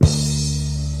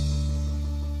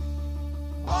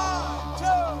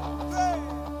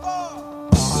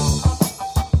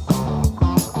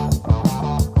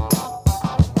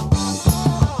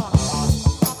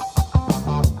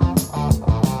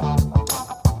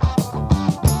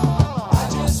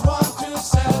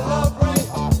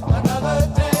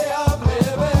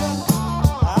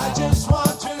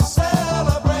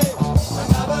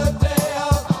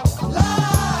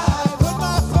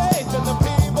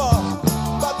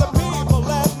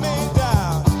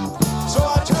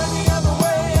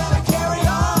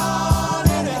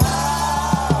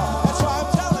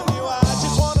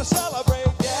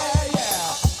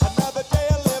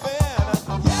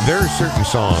certain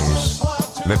songs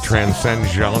that transcend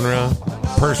genre,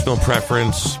 personal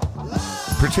preference,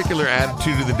 particular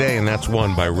attitude of the day, and that's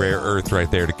one by Rare Earth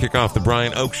right there to kick off the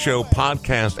Brian Oak Show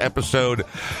podcast, episode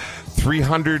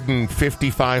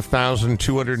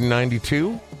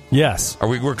 355,292. Yes.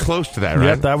 We're close to that, right?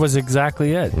 Yep, that was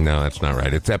exactly it. No, that's not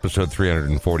right. It's episode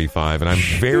 345, and I'm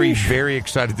very, very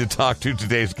excited to talk to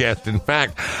today's guest. In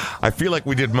fact, I feel like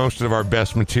we did most of our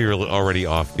best material already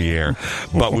off the air,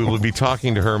 but we will be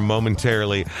talking to her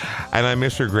momentarily, and I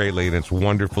miss her greatly, and it's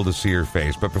wonderful to see her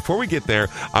face. But before we get there,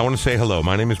 I want to say hello.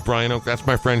 My name is Brian Oak. That's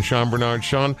my friend Sean Bernard.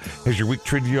 Sean, has your week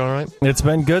treated you all right? It's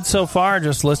been good so far.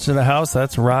 Just listed a house.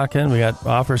 That's rocking. We got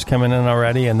offers coming in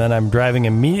already, and then I'm driving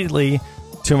immediately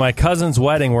to my cousin's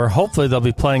wedding, where hopefully they'll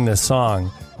be playing this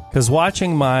song. Because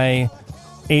watching my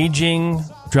aging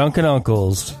drunken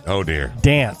uncles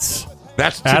dance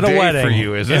that's today at a wedding for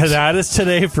you, is it? Yeah, that is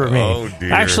today for me. Oh,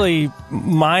 dear. Actually,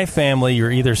 my family,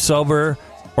 you're either sober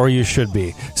or you should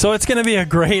be. So it's going to be a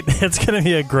great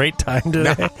time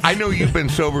today. Now, I know you've been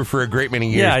sober for a great many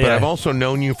years, but I've also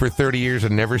known you for 30 years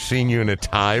and never seen you in a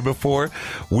tie before.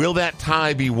 Will that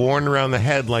tie be worn around the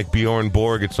head like Bjorn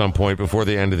Borg at some point before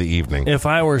the end of the evening? If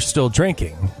I were still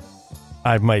drinking,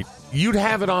 I might. You'd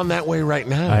have it on that way right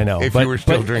now. I know. If you were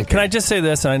still drinking. Can I just say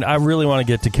this? And I really want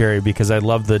to get to Keri because I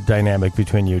love the dynamic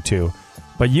between you two.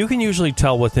 But you can usually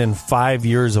tell within 5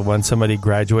 years of when somebody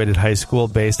graduated high school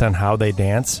based on how they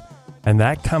dance, and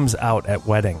that comes out at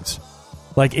weddings.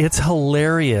 Like, it's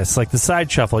hilarious. Like the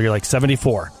side shuffle, you're like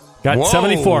 74. Got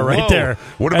 74 right there.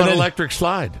 What about electric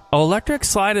slide? Oh, electric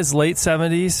slide is late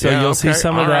 70s, so you'll see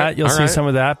some of that. You'll see some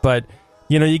of that. But,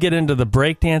 you know, you get into the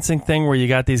breakdancing thing where you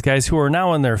got these guys who are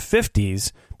now in their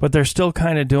 50s, but they're still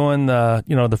kind of doing the,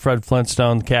 you know, the Fred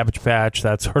Flintstone, the Cabbage Patch,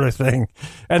 that sort of thing.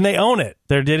 And they own it.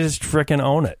 They just freaking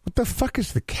own it. What the fuck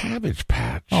is the Cabbage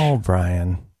Patch? Oh,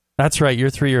 Brian. That's right.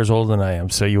 You're 3 years older than I am,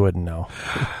 so you wouldn't know.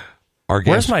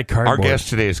 Where's my cardboard? Our guest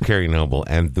today is Keri Noble,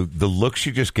 and the look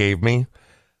she just gave me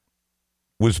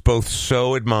was both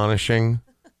so admonishing.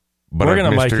 But we're going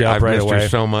to mic you up right away. I've missed her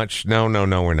so much. No,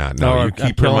 we're not. No, you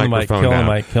keep her microphone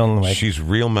down. Killing the mic. She's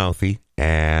real mouthy.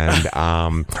 And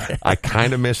I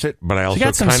kind of miss it, but I also she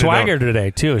got some swagger today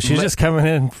too. She's just coming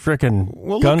in freaking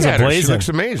guns a-blazing. She looks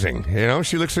amazing. You know,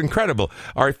 she looks incredible.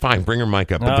 All right, fine, bring her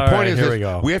mic up. But the point is,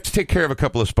 we have to take care of a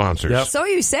couple of sponsors. Yep. So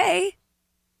you say.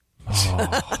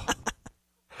 Oh.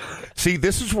 See,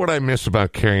 this is what I miss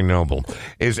about Keri Noble,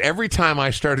 is every time I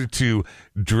started to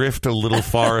drift a little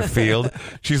far afield,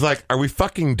 she's like, are we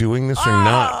fucking doing this or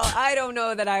not? I don't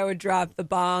know that I would drop the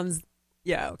bombs.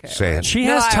 Yeah, okay. Say it. She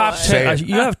has top 10.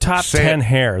 You have top 10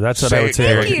 hair. That's what I would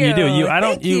say. You do. You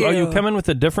come in with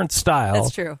a different style.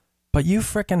 That's true. But you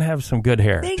frickin' have some good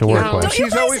hair to work with.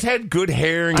 She's always had good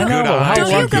hair and good eyes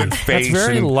and good face. That's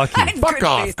very lucky. Fuck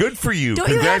off. Good for you.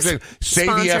 Congratulations. Say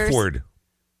the F word.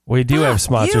 We do have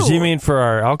sponsors. You mean for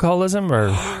our alcoholism, or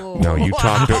no? You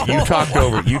talked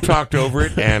over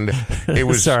it, and it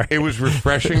was it was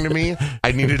refreshing to me.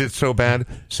 I needed it so bad.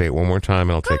 Say it one more time,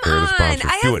 and I'll take care of the sponsor.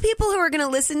 I have people who are going to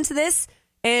listen to this,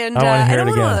 and I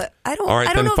don't know. I don't know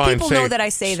if people know that I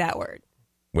say that word.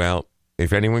 Well,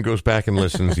 if anyone goes back and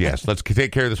listens, yes. Let's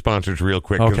take care of the sponsors real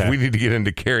quick, because we need to get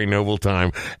into Keri Noble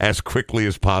time as quickly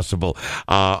as possible.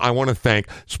 I want to thank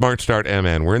Smart Start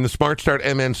MN. We're in the Smart Start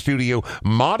MN studio.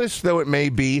 Modest though it may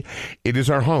be, it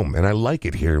is our home, and I like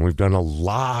it here, and we've done a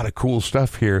lot of cool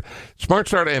stuff here. Smart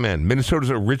Start MN, Minnesota's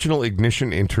original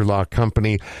ignition interlock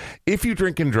company. If you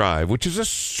drink and drive, which is a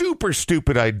super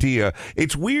stupid idea,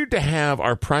 it's weird to have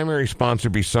our primary sponsor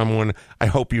be someone I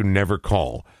hope you never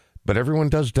call. But everyone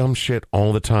does dumb shit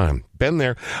all the time. Been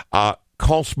there.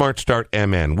 Call Smart Start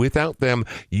MN. Without them,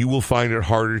 you will find it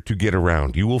harder to get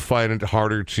around. You will find it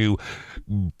harder to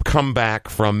come back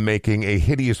from making a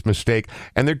hideous mistake.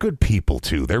 And they're good people,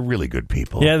 too. They're really good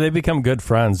people. Yeah, they become good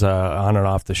friends on and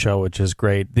off the show, which is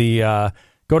great. Go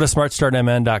to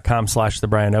smartstartmn.com/The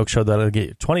Brian Oak Show. That'll get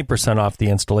you 20% off the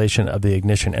installation of the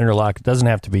ignition interlock. It doesn't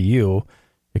have to be you.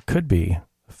 It could be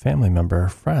a family member,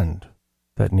 a friend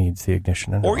that needs the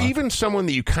ignition interlock. Or even someone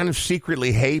that you kind of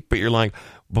secretly hate, but you're like,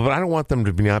 but I don't want them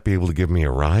to not be able to give me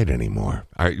a ride anymore.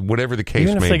 Whatever the case may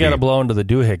be. Even if they got to blow into the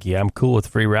doohickey, I'm cool with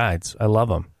free rides. I love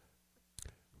them.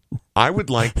 I would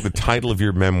like the title of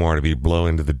your memoir to be Blow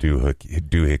into the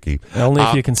Doohickey. Only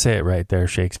if you can say it right there,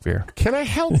 Shakespeare. Can I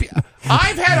help you?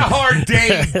 I've had a hard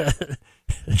day,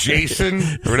 Jason,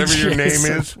 or whatever your name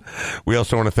is. We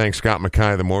also want to thank Scott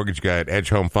Mackay, the mortgage guy at Edge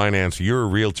Home Finance. You're a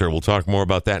realtor. We'll talk more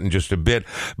about that in just a bit.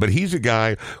 But he's a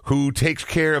guy who takes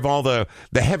care of all the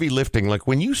heavy lifting. Like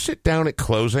when you sit down at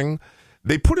closing,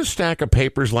 they put a stack of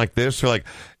papers like this. They're like,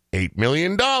 $8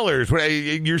 million.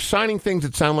 You're signing things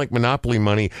that sound like monopoly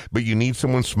money, but you need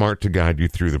someone smart to guide you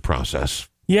through the process.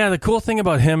 Yeah, the cool thing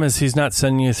about him is he's not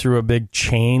sending you through a big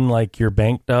chain like your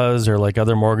bank does or like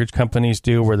other mortgage companies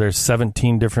do, where there's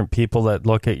 17 different people that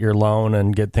look at your loan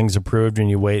and get things approved, and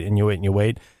you wait and you wait and you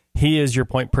wait. He is your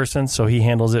point person, so he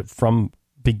handles it from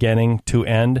beginning to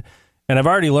end. And I've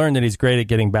already learned that he's great at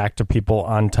getting back to people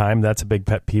on time. That's a big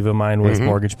pet peeve of mine with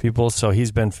mortgage people. So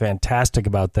he's been fantastic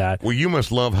about that. Well, you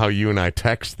must love how you and I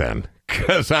text then,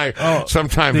 because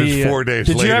sometimes it's 4 days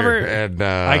later. Did you ever? And,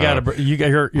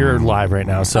 you're live right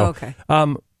now. So, okay.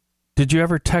 Did you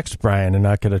ever text Brian and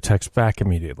not get a text back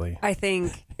immediately? I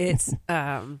think it's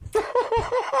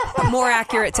more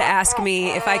accurate to ask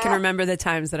me if I can remember the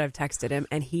times that I've texted him,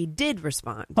 and he did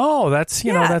respond. Oh, that's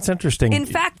that's interesting. In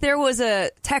fact, there was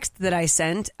a text that I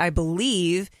sent, I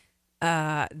believe,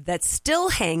 that's still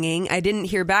hanging. I didn't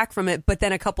hear back from it, but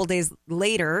then a couple days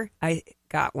later, I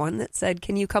got one that said,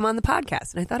 "Can you come on the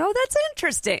podcast?" And I thought, "Oh, that's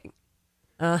interesting."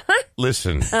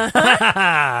 Listen,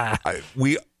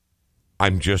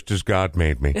 I'm just as God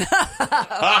made me.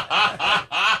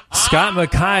 Scott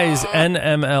Mackay's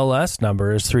NMLS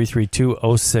number is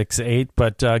 332-068,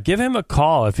 but give him a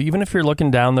call. Even if you're looking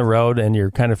down the road and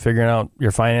you're kind of figuring out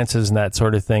your finances and that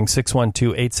sort of thing,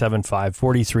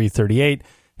 612-875-4338.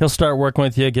 He'll start working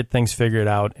with you, get things figured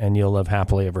out, and you'll live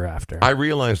happily ever after. I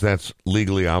realize that's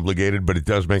legally obligated, but it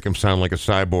does make him sound like a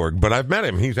cyborg. But I've met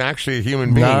him. He's actually a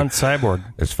human being. Non-cyborg.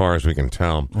 As far as we can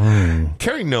tell.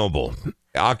 Keri Noble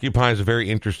occupies a very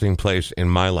interesting place in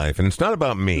my life. And it's not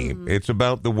about me. It's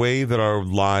about the way that our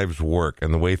lives work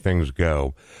and the way things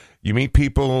go. You meet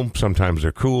people, sometimes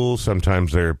they're cool,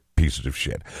 sometimes they're pieces of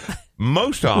shit.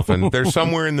 Most often, they're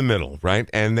somewhere in the middle, right?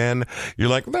 And then you're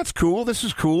like, that's cool, this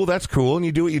is cool, that's cool, and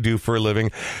you do what you do for a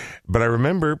living. But I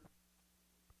remember,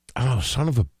 son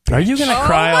of a bitch. Are you going to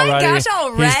cry already? Oh, my gosh,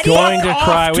 already? He's going to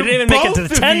cry. We didn't even make it to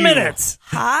the 10 minutes.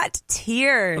 Hot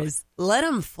tears. Let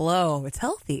them flow. It's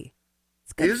healthy.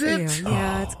 It's good for you.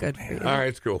 Yeah, it's good for you. All right,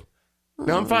 it's cool.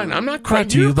 No, I'm fine. I'm not crying.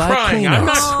 You're crying. I'm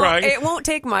not crying. It won't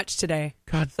take much today.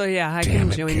 God, so yeah, I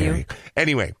can join you.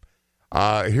 Anyway,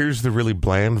 here's the really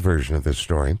bland version of this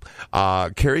story.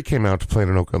 Keri came out to play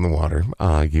an Oak on the Water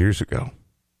years ago.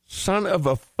 Son of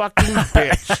a fucking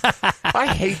bitch. I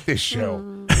hate this show.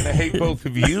 And I hate both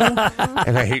of you.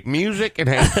 And I hate music. And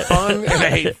I hate fun. And I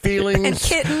hate feelings. And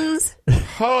kittens.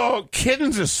 Oh,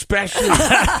 kittens especially.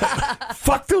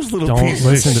 Fuck those little pieces of shit.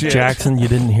 Don't listen to Jackson. You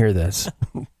didn't hear this.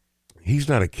 He's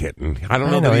not a kitten. I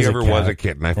don't know that he ever was a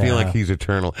kitten. I feel like he's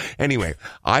eternal. Anyway,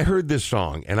 I heard this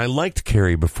song, and I liked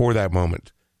Keri before that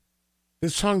moment.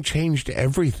 This song changed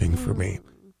everything for me.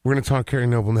 We're going to talk Keri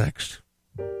Noble next.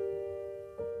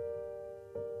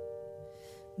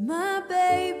 My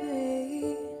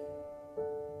baby,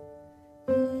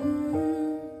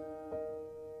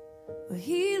 well,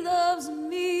 he loves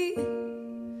me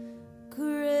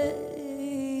crazy,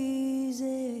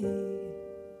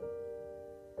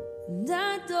 and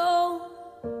I don't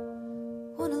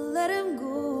wanna let him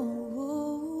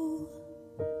go,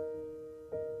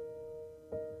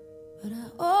 but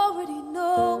I already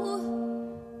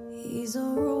know he's a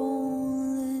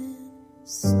rolling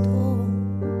stone.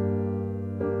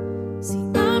 See,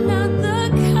 I'm not the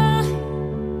kind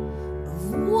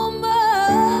of woman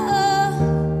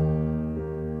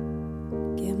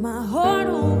get my heart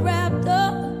all wrapped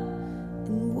up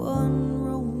in one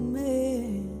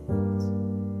romance,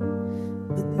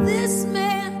 but this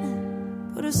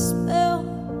man put a spell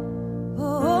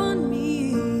on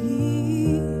me,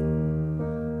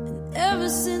 and ever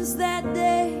since that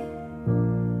day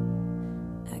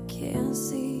I can't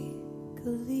see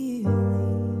clearly.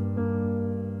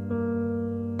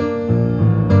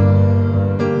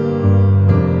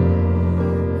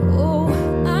 All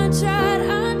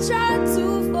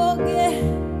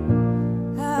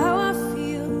I want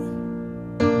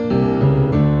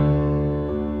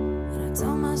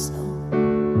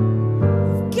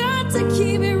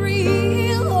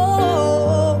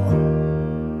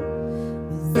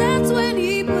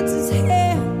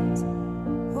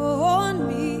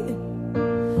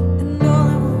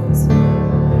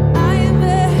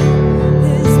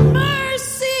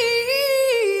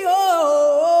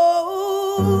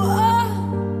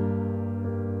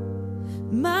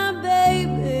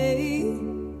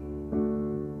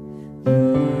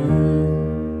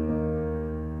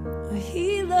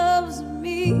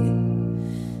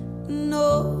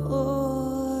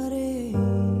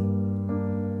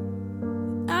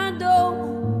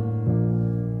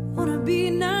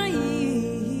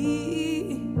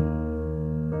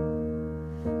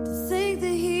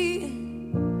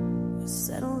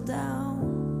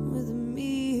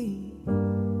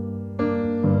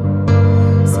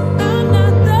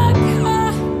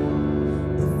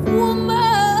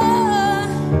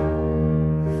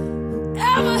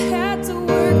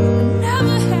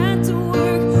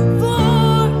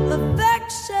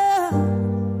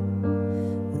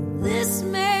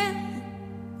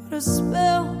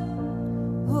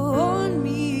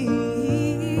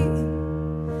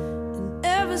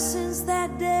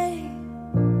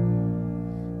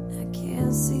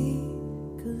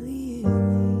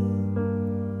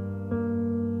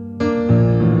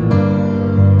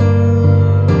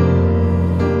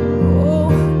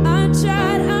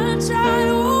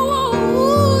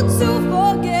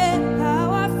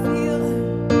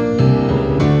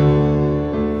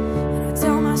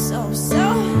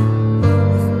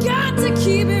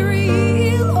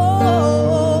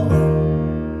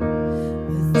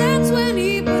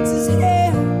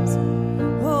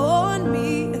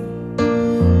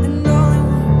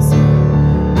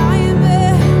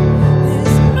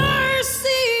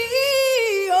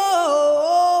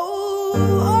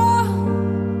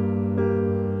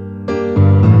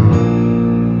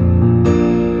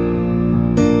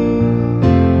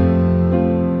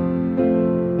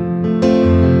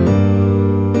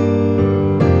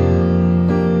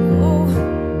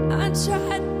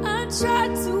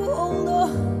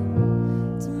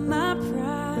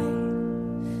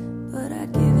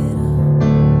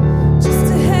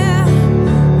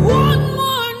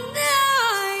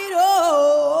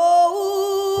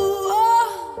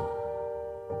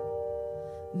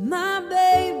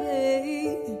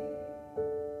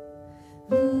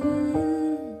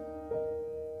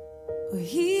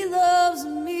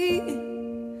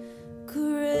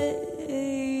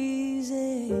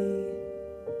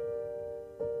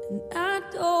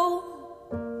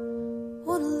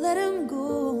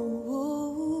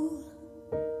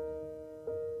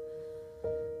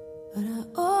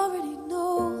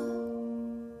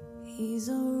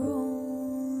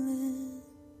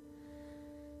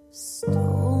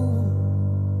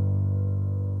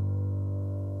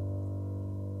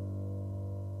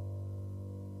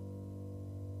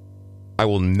I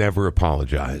will never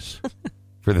apologize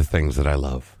for the things that I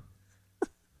love.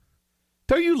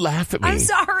 Don't you laugh at me. I'm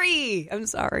sorry. I'm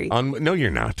sorry. No, you're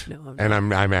not. No, I'm not.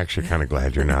 And I'm actually kind of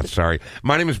glad you're not. Sorry.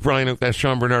 My name is Brian Oak. That's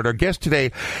Sean Bernard. Our guest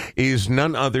today is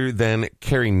none other than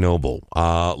Keri Noble,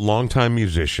 longtime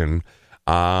musician,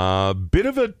 bit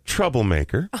of a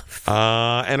troublemaker,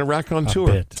 and a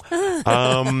raconteur.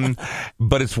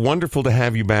 But it's wonderful to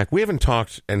have you back. We haven't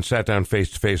talked and sat down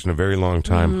face to face in a very long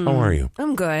time. How are you?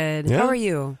 I'm good. Yeah? How are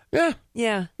you?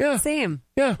 Yeah. Yeah. Same.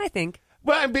 Yeah. I think.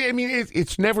 Well, I mean,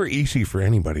 it's never easy for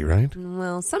anybody, right?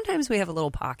 Well, sometimes we have a little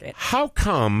pocket. How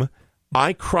come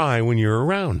I cry when you're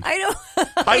around? I know.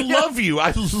 I love you.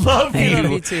 I love you. I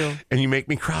love you too. And you make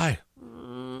me cry.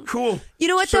 Cool. You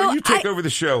know what, so though? you take over the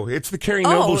show. It's the Keri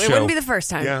Noble show. It wouldn't be the first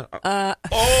time. Yeah. I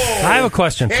have a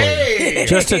question for you.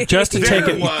 Just to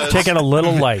take it a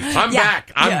little light. I'm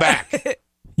back. I'm back.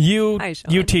 You Hi,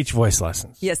 Sean. you teach voice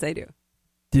lessons. Yes, I do.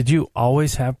 Did you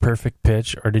always have perfect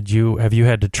pitch, or have you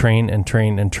had to train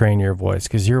your voice?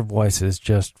 Because your voice is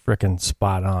just freaking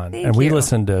spot on. Thank and we you.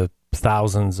 listen to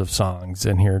thousands of songs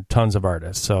and hear tons of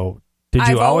artists. So did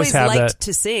you I've always have liked that?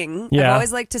 to sing. Yeah. I've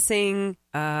always liked to sing,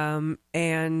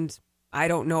 and I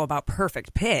don't know about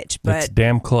perfect pitch, It's but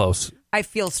damn close. I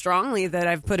feel strongly that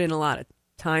I've put in a lot of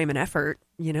time and effort.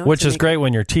 Which to is make great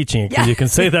when you're teaching it, because you can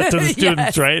say that to the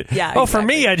students, Yes. right? Yeah, Oh, for exactly.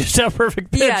 me, I just have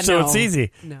perfect pitch, Yeah, so no. it's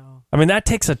easy. No. I mean, that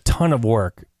takes a ton of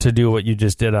work to do what you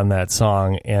just did on that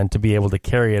song, and to be able to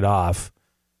carry it off.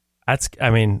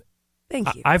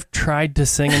 Thank you. I've tried to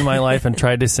sing in my life and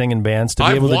tried to sing in bands to be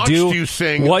I've able to watched do you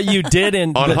sing what you did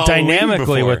in on Halloween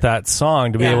dynamically before. with that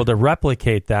song, to be Yeah. able to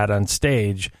replicate that on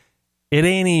stage. It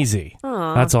ain't easy.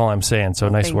 Aw. That's all I'm saying. So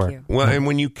nice Thank work. you. Well, and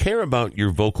when you care about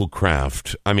your vocal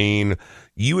craft, I mean,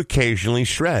 you occasionally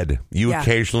shred. You Yeah.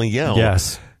 occasionally yell.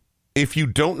 Yes. If you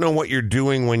don't know what you're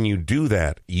doing when you do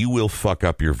that, you will fuck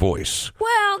up your voice.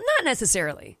 Well, not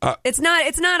necessarily. It's not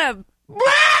a.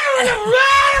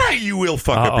 You will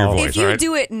fuck up your voice. If you all right?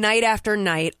 do it night after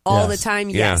night, all Yes. the time,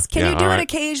 Yeah, yes. Can yeah, you do all it right.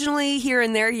 occasionally here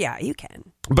and there? Yeah, you can.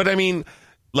 But I mean,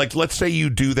 like, let's say you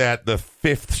do that the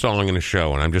fifth song in a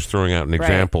show, and I'm just throwing out an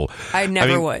example. I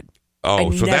never mean, would.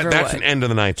 Oh, I so never that's would. an end of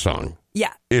the night song.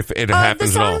 Yeah. If it The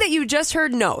happens at all. song that you just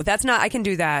heard, no, that's not. I can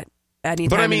do that any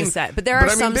But time I mean, in the set. But there are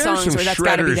some there songs some where that's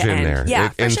got to be shredders the in end. there. Yeah,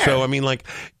 for and sure. so I mean, like,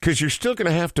 because you're still going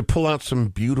to have to pull out some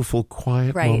beautiful,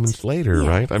 quiet Right. moments later, Yeah.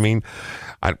 right? I mean,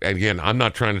 I'm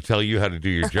not trying to tell you how to do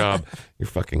your job. You're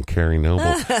fucking Keri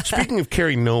Noble. Speaking of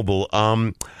Keri Noble,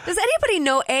 Does anybody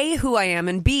know A, who I am,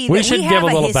 and B, We that should we give have a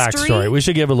little history? backstory. We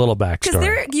should give a little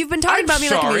backstory. Because you've been talking I'm about me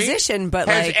like a sorry. musician, but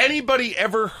has like anybody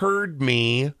ever heard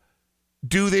me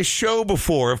do this show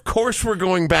before? Of course, we're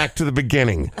going back to the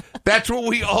beginning. That's what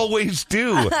we always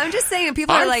do. I'm just saying,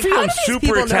 people are I'm like, how feeling do these super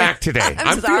people attacked know? today.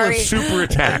 I'm sorry. feeling super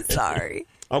attacked. I'm sorry.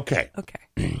 Okay.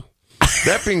 Okay.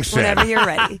 That being said, Whenever you're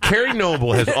ready. Keri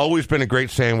Noble has always been a great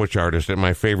sandwich artist at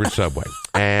my favorite Subway.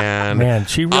 And Man,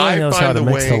 she really I knows find how to the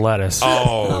mix way- the lettuce.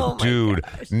 Oh, my dude.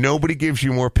 Nobody gives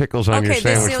you more pickles on your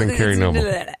sandwich than Keri Noble.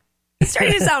 It's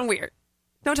starting to sound weird.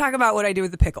 Don't talk about what I do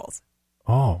with the pickles.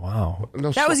 Oh, wow.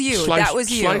 No, That was you. Sliced, That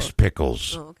was you. Sliced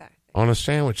pickles Oh, okay. on a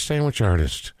sandwich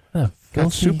artist. That's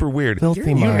That's super weird. filthy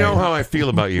You mind. know how I feel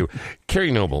about you.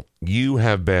 Keri Noble, you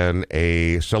have been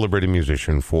a celebrated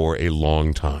musician for a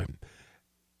long time.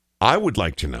 I would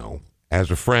like to know, as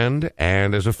a friend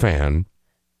and as a fan,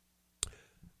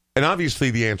 and obviously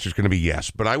the answer is going to be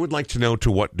yes, but I would like to know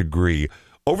to what degree,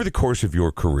 over the course of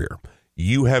your career,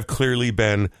 you have clearly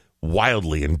been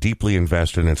wildly and deeply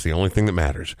invested, and it's the only thing that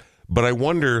matters. But I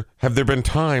wonder, have there been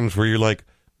times where you're like,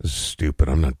 This is stupid.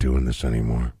 I'm not doing this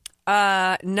anymore.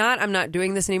 I'm not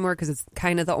doing this anymore because it's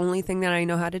kind of the only thing that I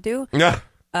know how to do. Yeah.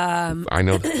 I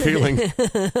know the feeling.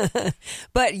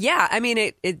 But yeah, I mean,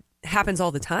 it happens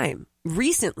all the time.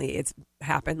 Recently, it's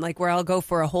happened, like where I'll go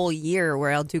for a whole year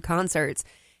where I'll do concerts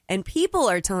and people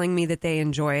are telling me that they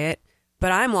enjoy it,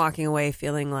 but I'm walking away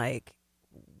feeling like,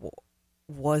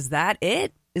 was that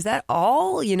it? Is that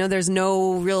all? You know, there's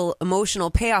no real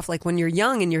emotional payoff. Like when you're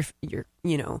young and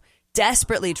you're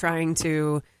desperately trying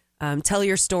to tell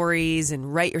your stories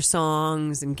and write your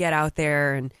songs and get out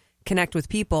there and connect with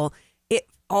people, it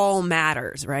all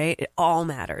matters, right? It all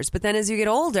matters. But then as you get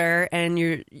older and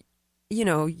you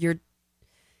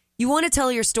want to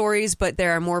tell your stories, but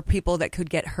there are more people that could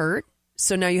get hurt.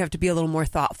 So now you have to be a little more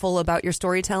thoughtful about your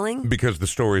storytelling. Because the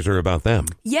stories are about them.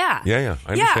 Yeah. Yeah.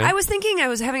 I understand. I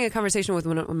was having a conversation with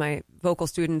one of my vocal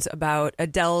students about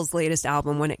Adele's latest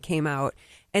album when it came out.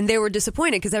 And they were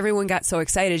disappointed because everyone got so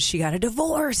excited. She got a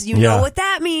divorce. You know what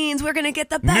that means. We're going to get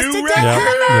the best New Adele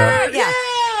ever.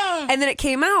 Yeah. And then it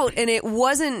came out and it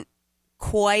wasn't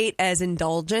quite as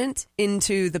indulgent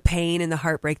into the pain and the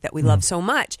heartbreak that we love so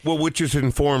much. Well, which has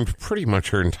informed pretty much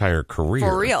her entire career.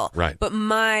 For real. Right. But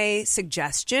my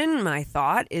suggestion, my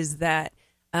thought is that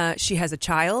she has a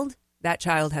child. That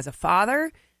child has a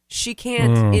father. She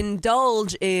can't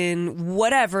indulge in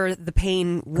whatever the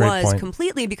pain was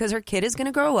completely because her kid is going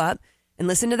to grow up and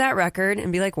listen to that record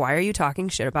and be like, why are you talking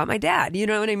shit about my dad? You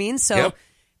know what I mean? So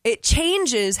it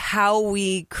changes how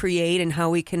we create and how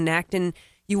we connect. And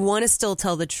you want to still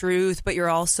tell the truth, but you're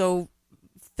also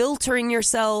filtering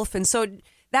yourself. And so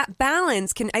that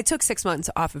balance I took 6 months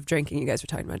off of drinking. You guys were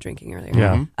talking about drinking earlier.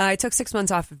 Yeah. I took 6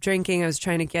 months off of drinking. I was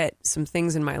trying to get some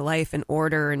things in my life in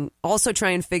order and also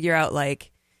try and figure out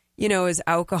is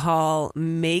alcohol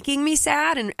making me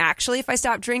sad? And actually, if I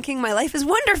stop drinking, my life is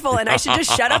wonderful and I should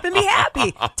just shut up and be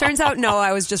happy. Turns out, no,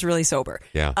 I was just really sober.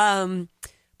 Yeah.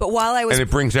 But while I was... And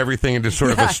it brings everything into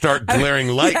sort of a stark glaring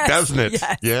light, doesn't it?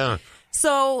 Yes. Yeah.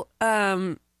 So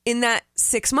in that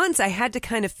 6 months, I had to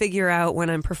kind of figure out when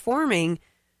I'm performing,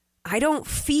 I don't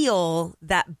feel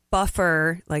that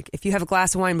buffer. Like if you have a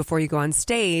glass of wine before you go on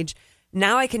stage,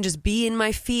 now I can just be in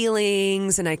my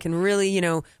feelings and I can really,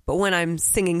 but when I'm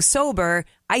singing sober,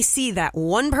 I see that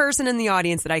one person in the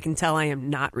audience that I can tell I am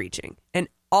not reaching. And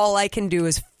all I can do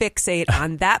is fixate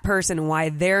on that person and why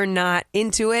they're not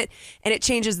into it. And it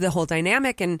changes the whole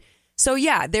dynamic. And so,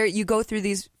 there you go through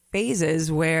these phases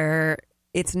where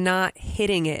it's not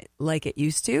hitting it like it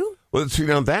used to. Well, see,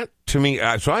 now that to me,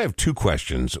 so I have two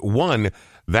questions. One,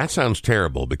 that sounds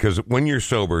terrible because when you're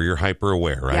sober, you're hyper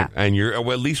aware, right? Yeah. And you're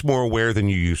at least more aware than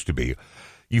you used to be.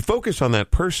 You focus on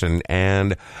that person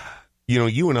and,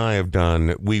 you and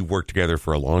I we worked together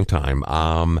for a long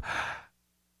time.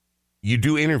 You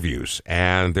do interviews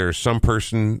and there's some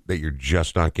person that you're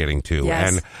just not getting to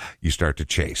and you start to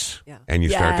chase and you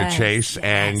start to chase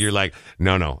and you're like,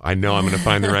 no, I know I'm going to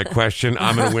find the right question.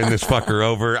 I'm going to win this fucker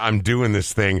over. I'm doing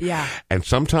this thing. Yeah. And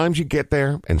sometimes you get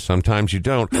there and sometimes you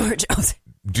don't.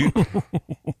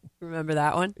 Remember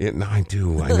that one? No, I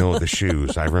do. I know the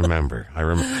shoes. I remember.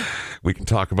 We can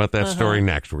talk about that story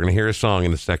next. We're going to hear a song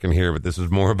in a second here, but this is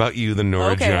more about you than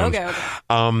Norah Jones.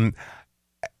 Okay.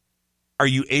 Are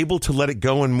you able to let it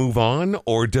go and move on,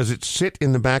 or does it sit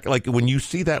in the back? Like when you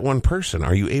see that one person,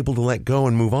 are you able to let go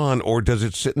and move on, or does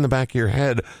it sit in the back of your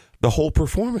head the whole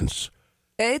performance?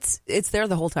 It's there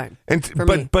the whole time.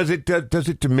 But does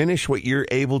it diminish what you're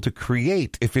able to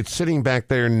create if it's sitting back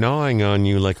there gnawing on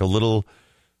you like a little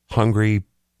hungry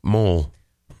mole?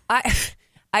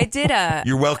 I did a...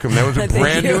 You're welcome. That was a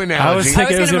brand new analogy. I was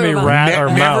thinking it was going to be rat or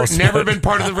mouse. Never been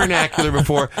part of the vernacular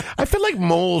before. I feel like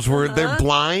moles they're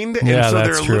blind, and so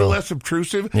they're a little less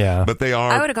obtrusive. Yeah. But they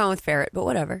are... I would have gone with ferret, but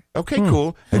whatever. Okay,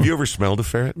 cool. Have you ever smelled a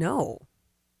ferret? No.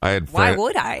 Why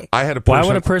would I? Why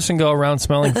would a person go around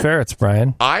smelling ferrets,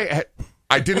 Brian?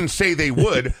 I didn't say they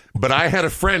would, but I had a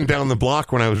friend down the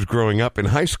block when I was growing up in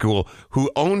high school who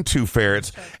owned 2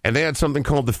 ferrets, and they had something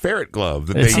called the ferret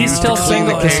glove. Is he still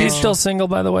single? Is he still single,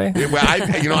 by the way?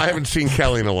 I haven't seen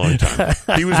Kelly in a long time.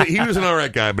 He was an all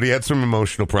right guy, but he had some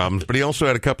emotional problems. But he also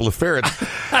had a couple of ferrets.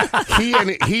 He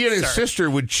and his sister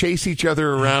would chase each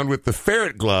other around with the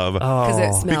ferret glove.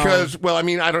 Because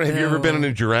I don't know. Have you ever been in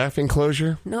a giraffe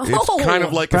enclosure? No. It's kind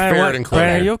of like Brian, a ferret enclosure.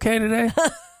 Brian, are you okay today?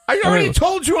 I already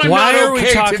told you I'm not okay today. Why are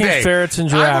we talking ferrets and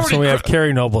giraffes when we have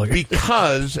Keri Noble here?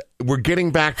 Because we're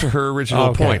getting back to her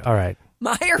original point. All right.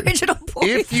 My original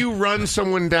point. If you run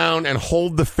someone down and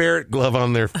hold the ferret glove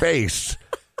on their face,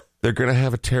 they're going to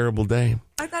have a terrible day.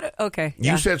 I thought okay.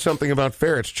 You said something about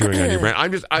ferrets chewing on your brain. I'm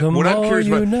curious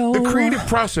about the creative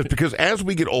process, because as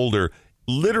we get older,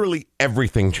 literally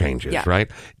everything changes,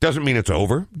 right? Doesn't mean it's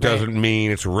over. Doesn't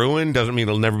mean it's ruined. Doesn't mean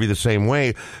it'll never be the same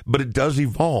way. But it does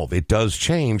evolve. It does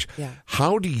change. Yeah.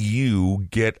 How do you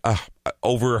get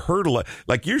over a hurdle?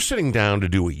 Like, you're sitting down to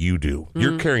do what you do.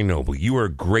 You're Keri Noble. You are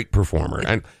a great performer.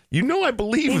 And I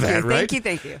believe that, right?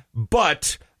 Thank you.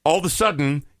 But all of a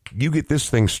sudden, you get this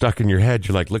thing stuck in your head.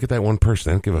 You're like, look at that one person.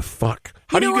 They don't give a fuck.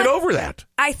 How do you get over that?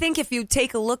 I think if you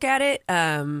take a look at it,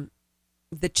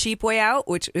 the cheap way out,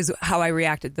 which is how I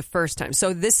reacted the first time.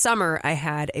 So this summer, I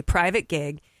had a private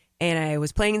gig, and I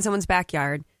was playing in someone's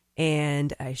backyard,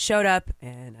 and I showed up,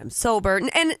 and I'm sober.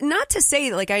 And not to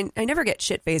say, like, I never get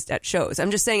shit-faced at shows.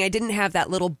 I'm just saying I didn't have that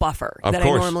little buffer that I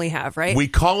normally have, right? We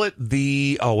call it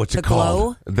the, what's it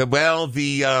called? The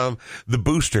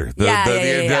booster.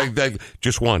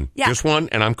 Just one. Yeah. Just one,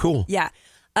 and I'm cool. Yeah.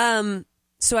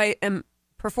 So I am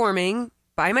performing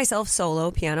by myself,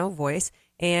 solo, piano, voice,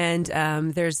 and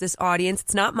there's this audience.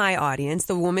 It's not my audience.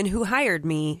 The woman who hired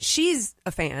me, she's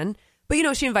a fan,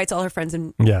 but she invites all her friends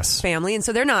and family, and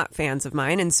so they're not fans of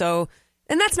mine. And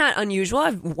that's not unusual.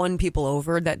 I've won people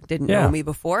over that didn't know me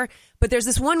before, but there's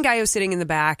this one guy who's sitting in the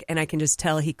back, and I can just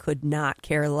tell he could not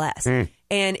care less. And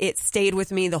it stayed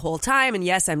with me the whole time. And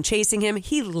yes, I'm chasing him.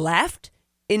 He left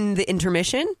in the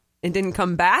intermission and didn't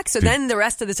come back. So then the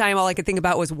rest of the time, all I could think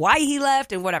about was why he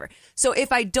left and whatever. So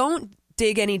if I don't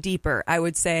dig any deeper, I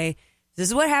would say this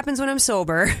is what happens when I'm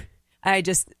sober. I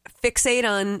just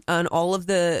fixate on all of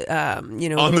the on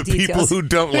the details. People who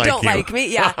don't like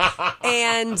me,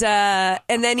 and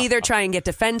then either try and get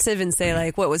defensive and say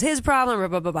like, what was his problem, or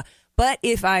blah blah blah. But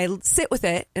if I sit with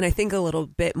it and I think a little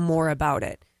bit more about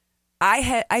it,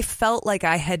 I felt like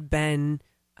I had been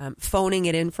phoning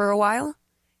it in for a while,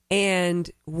 and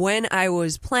when I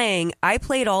was playing, I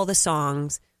played all the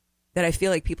songs that I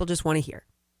feel like people just want to hear.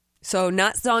 So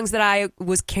not songs that I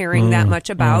was caring that much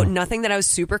about, nothing that I was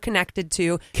super connected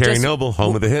to. Keri Noble,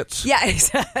 home of the hits. Yeah,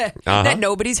 that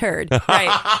nobody's heard.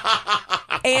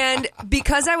 Right. And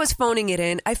because I was phoning it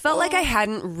in, I felt like I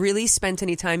hadn't really spent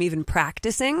any time even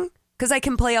practicing, because I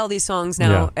can play all these songs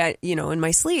now in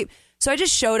my sleep. So I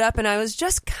just showed up, and I was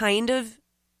just kind of,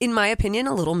 in my opinion,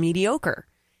 a little mediocre.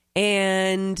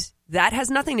 And that has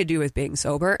nothing to do with being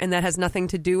sober, and that has nothing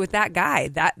to do with that guy.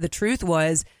 The truth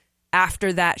was,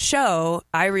 after that show,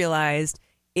 I realized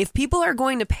if people are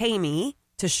going to pay me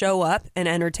to show up and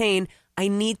entertain, I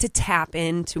need to tap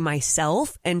into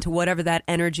myself and to whatever that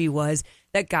energy was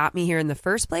that got me here in the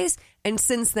first place. And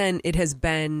since then, it has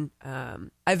been,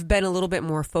 I've been a little bit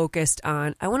more focused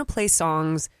on, I want to play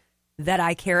songs that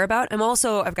I care about.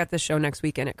 I've got this show next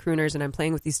weekend at Crooners, and I'm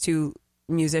playing with these two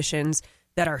musicians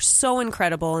that are so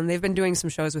incredible, and they've been doing some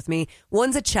shows with me.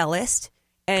 One's a cellist,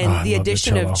 and the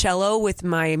addition of cello with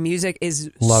my music is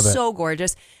so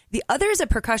gorgeous. The other is a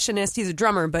percussionist. He's a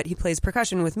drummer, but he plays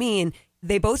percussion with me, and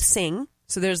they both sing.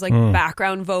 So there's like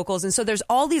background vocals. And so there's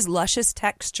all these luscious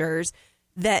textures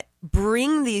that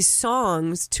bring these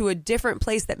songs to a different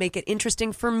place that make it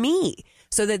interesting for me.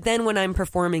 So that then when I'm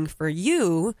performing for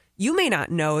you, you may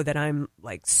not know that I'm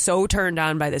like so turned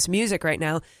on by this music right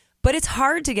now, but it's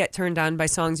hard to get turned on by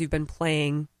songs you've been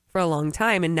playing for a long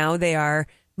time. And now they are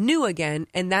new again,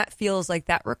 and that feels like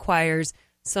that requires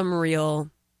some real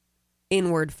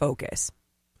inward focus.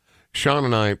 Sean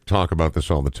and I talk about this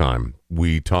all the time.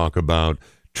 We talk about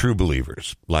true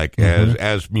believers, like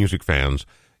as music fans.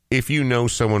 If you know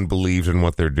someone believes in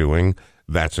what they're doing,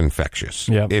 that's infectious.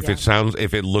 Yep.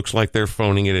 If it looks like they're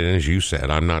phoning it in, as you said,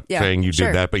 I'm not saying you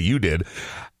did that, but you did.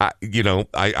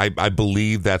 I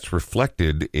believe that's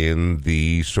reflected in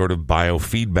the sort of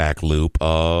biofeedback loop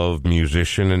of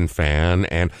musician and fan,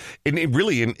 and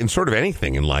really in sort of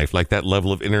anything in life, like that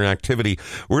level of interactivity.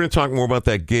 We're going to talk more about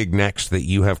that gig next that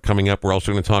you have coming up. We're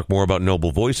also going to talk more about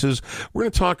Noble Voices. We're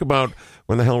going to talk about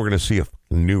when the hell we're going to see a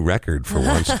new record for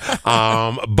once.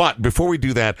 But before we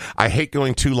do that, I hate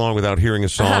going too long without hearing a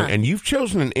song, and you've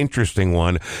chosen an interesting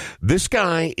one. This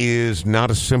guy is not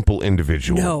a simple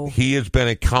individual. No. He has been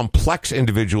a complex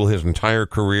individual his entire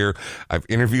career. I've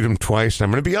interviewed him twice.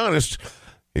 I'm going to be honest,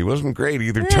 he wasn't great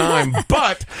either time,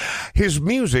 but his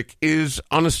music is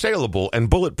unassailable and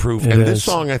bulletproof. This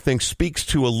song, I think, speaks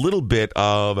to a little bit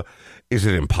of, is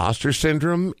it imposter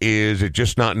syndrome? Is it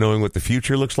just not knowing what the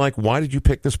future looks like? Why did you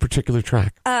pick this particular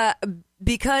track?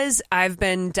 Because I've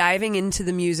been diving into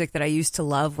the music that I used to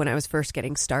love when I was first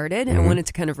getting started. I wanted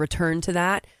to kind of return to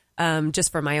that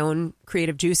just for my own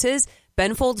creative juices.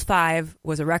 Ben Folds 5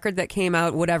 was a record that came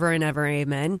out, whatever and ever,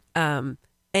 amen. And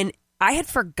I had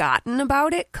forgotten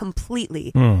about it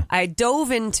completely. I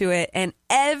dove into it, and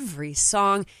every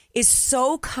song is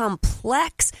so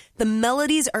complex. The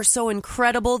melodies are so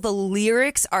incredible. The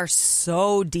lyrics are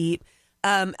so deep.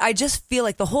 I just feel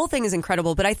like the whole thing is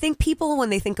incredible. But I think people, when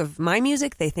they think of my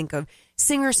music, they think of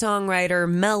singer-songwriter,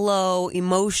 mellow,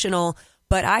 emotional.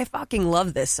 But I fucking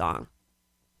love this song.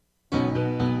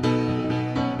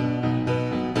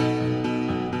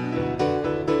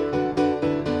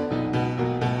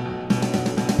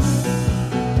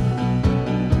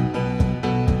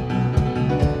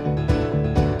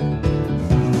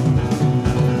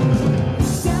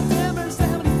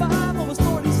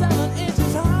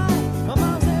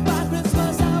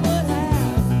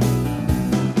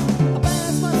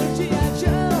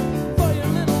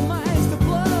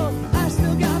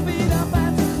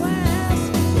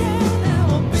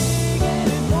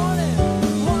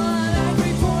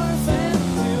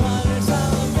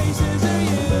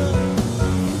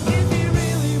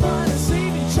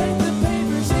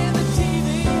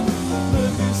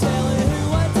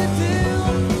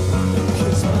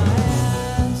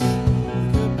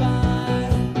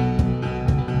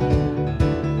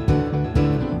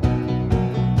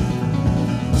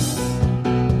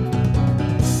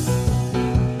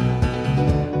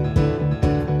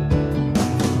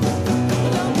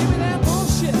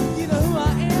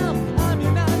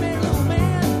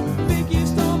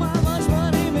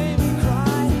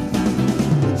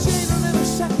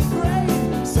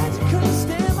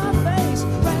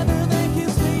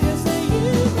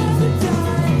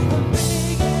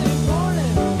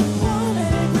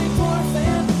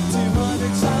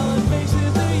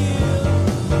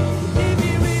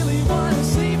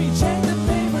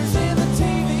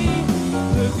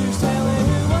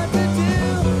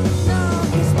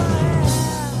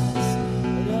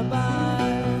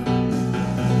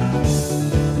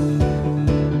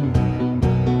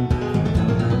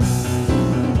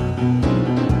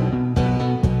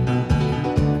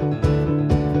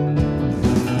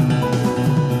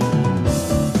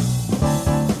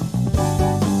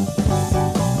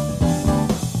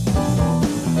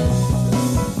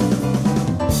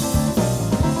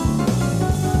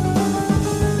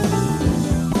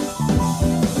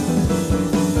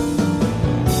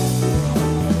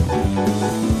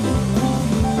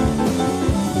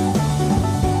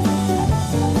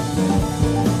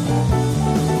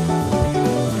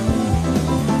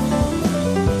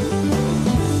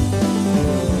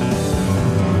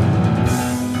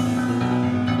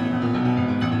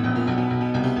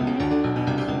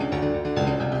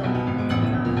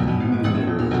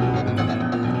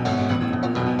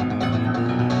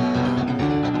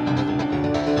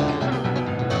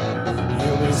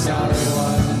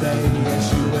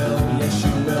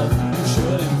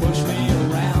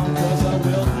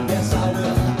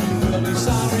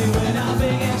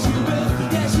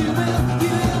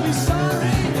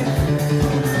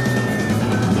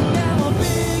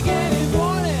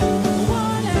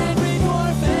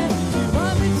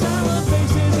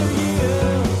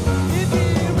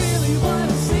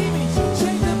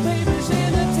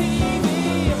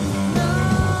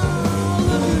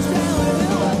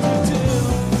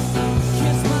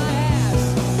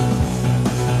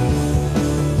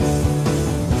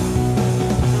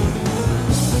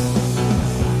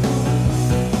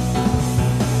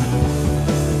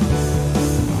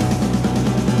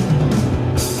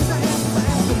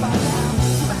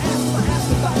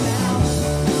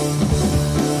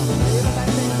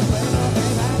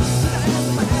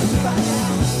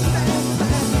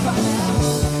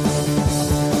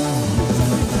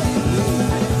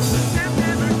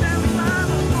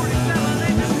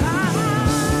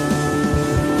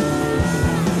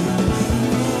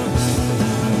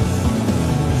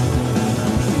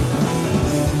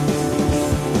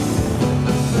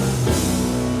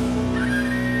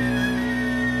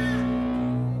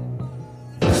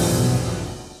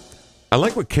 I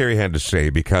like what Keri had to say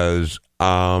because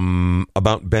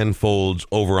about Ben Folds'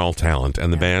 overall talent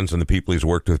and the bands and the people he's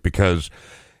worked with, because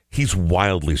he's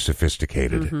wildly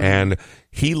sophisticated and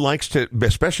he likes to,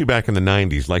 especially back in the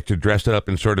 90s, like to dress it up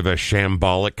in sort of a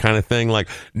shambolic kind of thing, like,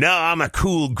 no, I'm a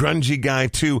cool grungy guy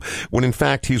too, when in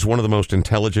fact he's one of the most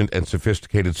intelligent and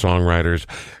sophisticated songwriters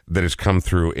that has come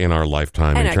through in our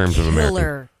lifetime and in terms of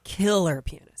American. Killer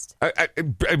pianist.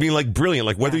 I mean, like, brilliant.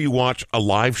 Like, whether you watch a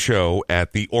live show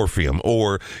at the Orpheum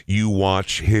or you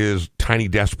watch his Tiny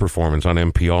Desk performance on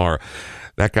NPR,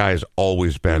 that guy's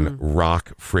always been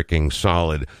rock freaking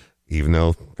solid. even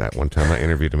though that one time I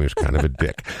interviewed him, he was kind of a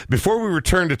dick. Before we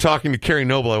return to talking to Keri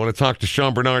Noble, I want to talk to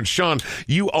Sean Bernard. Sean,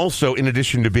 you also, in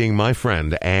addition to being my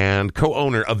friend and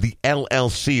co-owner of the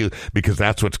LLC, because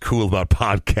that's what's cool about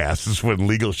podcasts, is when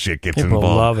legal shit gets People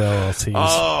involved. love LLCs.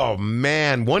 Oh,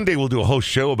 man. One day we'll do a whole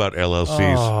show about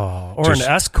LLCs. Oh, or an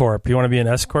S Corp. You want to be an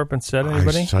S Corp instead,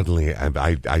 anybody?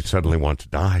 I suddenly want to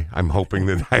die.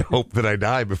 I hope that I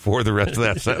die before the rest of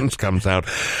that sentence comes out.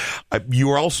 You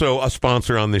are also a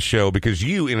sponsor on this show because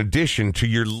you, in addition to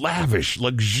your lavish,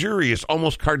 luxurious,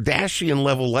 almost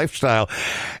Kardashian-level lifestyle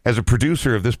as a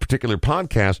producer of this particular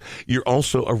podcast, you're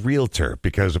also a realtor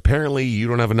because apparently you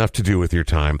don't have enough to do with your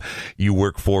time. You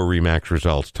work for RE/MAX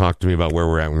Results. Talk to me about where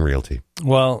we're at in realty.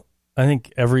 Well, I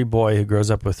think every boy who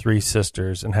grows up with 3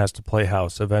 sisters and has to play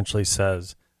house eventually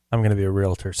says, I'm going to be a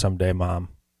realtor someday, Mom.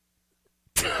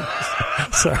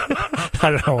 Sorry.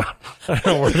 I don't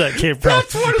know where that came from.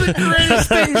 That's one of the greatest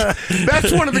things.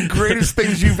 That's one of the greatest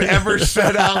things you've ever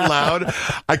said out loud.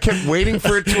 I kept waiting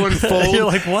for it to unfold. You're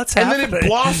like, what's happening? And then it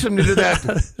blossomed into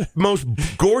that most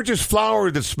gorgeous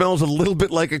flower that smells a little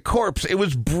bit like a corpse. It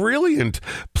was brilliant.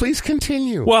 Please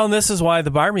continue. Well, and this is why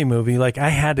the Barbie movie, like, I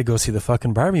had to go see the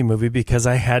fucking Barbie movie because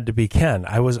I had to be Ken.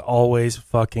 I was always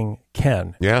fucking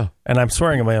Ken. Yeah. And I'm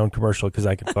swearing in my own commercial because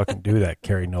I can fucking do that,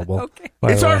 Keri Noble. Okay.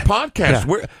 It's our podcast.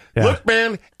 Yeah. Look,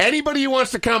 man, anybody who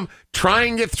wants to come, try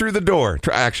and get through the door.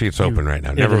 Actually, it's open right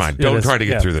now. Never mind. Don't try to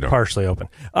get through the door. Partially open.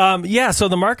 So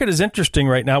the market is interesting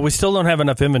right now. We still don't have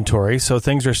enough inventory, so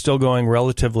things are still going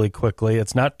relatively quickly.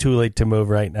 It's not too late to move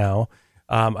right now.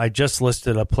 I just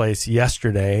listed a place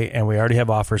yesterday, and we already have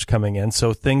offers coming in,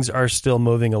 so things are still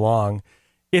moving along.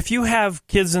 If you have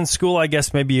kids in school, I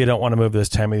guess maybe you don't want to move this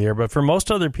time of the year, but for most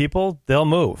other people, they'll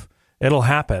move. It'll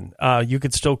happen. You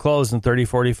could still close in 30,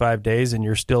 45 days, and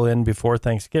you're still in before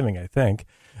Thanksgiving, I think.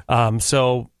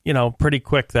 So, pretty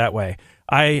quick that way.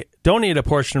 I donate a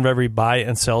portion of every buy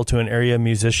and sell to an area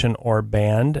musician or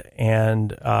band.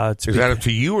 And is that up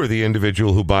to you or the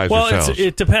individual who buys or sells? Well,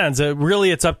 it depends.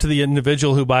 It's up to the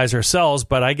individual who buys or sells,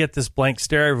 but I get this blank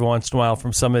stare every once in a while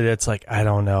from somebody that's like, I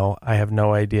don't know. I have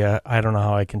no idea. I don't know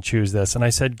how I can choose this. And I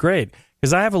said, great,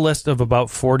 because I have a list of about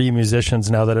 40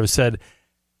 musicians now that have said,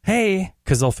 hey,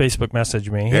 because they'll Facebook message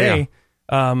me, hey,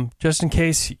 just in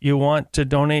case you want to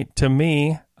donate to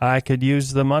me, I could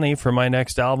use the money for my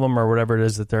next album or whatever it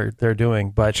is that they're doing.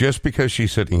 But just because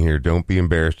she's sitting here, don't be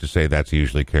embarrassed to say that's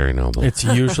usually Keri Noble. It's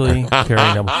usually Keri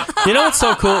Noble. You know what's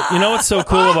so cool? You know what's so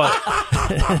cool about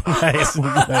nice.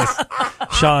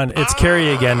 Sean, it's Keri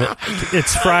again.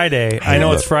 It's Friday. I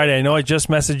know it's Friday. I know I just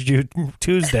messaged you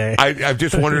Tuesday. I've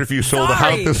just wondered if you sold a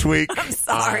house this week. I'm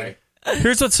sorry.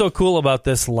 Here's what's so cool about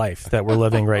this life that we're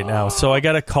living right now. So I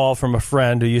got a call from a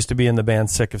friend who used to be in the band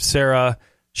Sick of Sarah.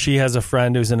 She has a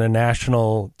friend who's in a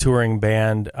national touring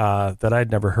band that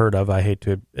I'd never heard of, I hate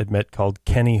to admit, called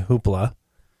Kenny Hoopla,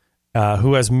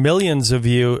 who has millions of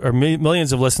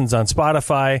millions of listens on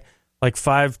Spotify, like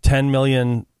 5-10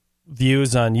 million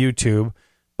views on YouTube.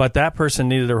 But that person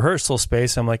needed a rehearsal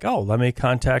space. I'm like, let me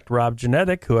contact Rob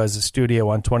Genetic, who has a studio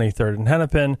on 23rd and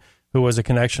Hennepin, who was a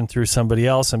connection through somebody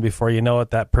else. And before you know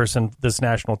it, that person, this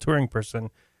national touring person,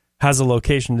 has a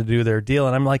location to do their deal.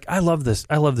 And I'm like, I love this.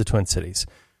 I love the Twin Cities.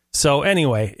 So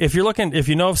anyway, if you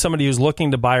know of somebody who's looking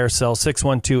to buy or sell,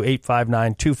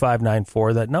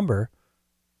 612-859-2594, that number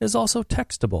is also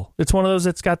textable. It's one of those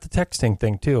that's got the texting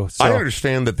thing too. So, I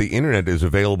understand that the internet is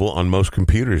available on most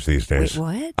computers these days.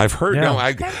 Wait, what? I've heard.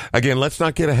 Yeah. Again, let's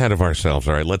not get ahead of ourselves.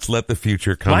 All right, let's let the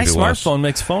future come my to us. My smartphone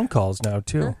makes phone calls now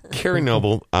too. Keri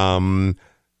Noble,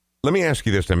 let me ask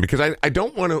you this then, because I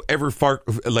don't want to ever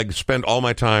spend all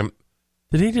my time.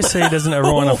 Did he just say he doesn't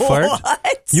ever want to fart?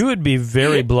 You would be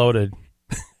very bloated.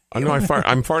 No, I'm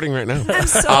farting right now. I'm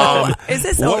so. Is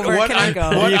this over? Can I go?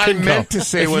 What I meant to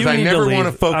say was I never want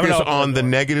to focus on the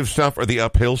negative stuff or the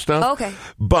uphill stuff. Okay.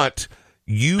 But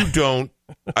you don't.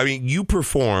 I mean, you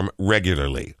perform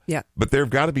regularly. Yeah. But there have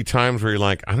got to be times where you're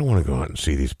like, I don't want to go out and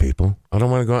see these people. I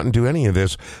don't want to go out and do any of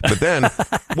this. But then,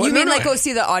 go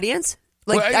see the audience?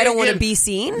 Like, I don't want to be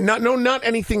seen? Not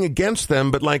anything against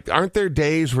them, but like, aren't there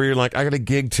days where you're like, I got a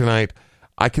gig tonight.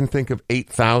 I can think of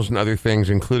 8,000 other things,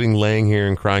 including laying here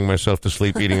and crying myself to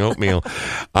sleep eating oatmeal.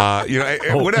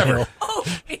 Whatever.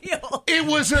 Oatmeal. It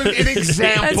was an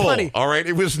example. That's funny. All right,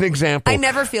 it was an example. I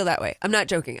never feel that way. I'm not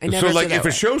joking. I never feel that way. If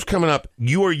a show's coming up,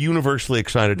 you are universally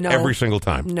excited every single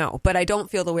time. No, but I don't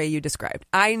feel the way you described.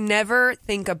 I never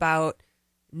think about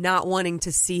not wanting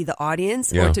to see the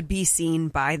audience or to be seen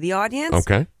by the audience.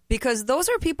 Okay. Because those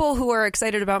are people who are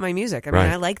excited about my music. I mean,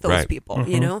 I like those people,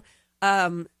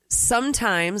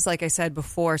 Sometimes, like I said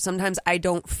before, sometimes I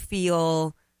don't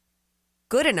feel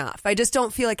good enough. I just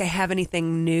don't feel like I have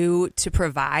anything new to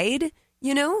provide,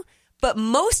 you know? But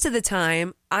most of the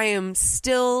time, I am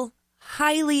still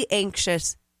highly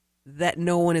anxious that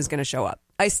no one is going to show up.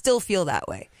 I still feel that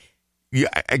way. Yeah,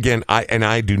 again,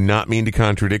 I do not mean to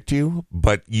contradict you,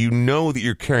 but you know that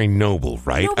you're Keri Noble,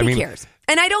 right? Nobody cares.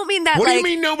 And I don't mean that what like... do you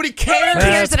mean nobody cares? Nobody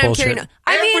cares that I'm Keri Noble.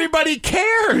 Everybody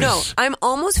cares. No, I'm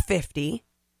almost 50.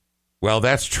 Well,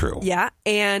 that's true. Yeah,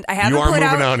 and I haven't You are put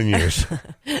moving out... on in years.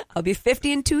 I'll be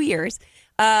 50 in 2 years.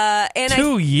 And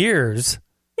 2 years?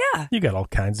 Yeah. You got all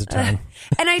kinds of time.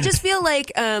 And I just feel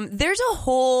like there's a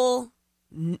whole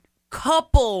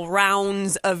couple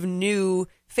rounds of new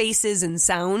faces and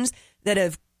sounds that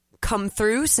have come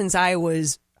through since I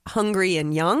was hungry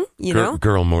and young, you know?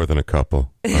 Girl, more than a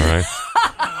couple, all right?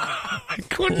 I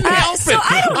couldn't help it.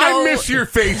 I don't know. I miss your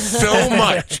face so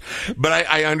much. But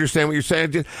I understand what you're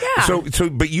saying. Yeah.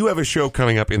 But you have a show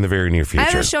coming up in the very near future. I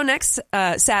have a show next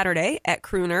Saturday at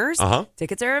Crooners. Uh-huh.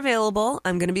 Tickets are available.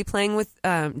 I'm going to be playing with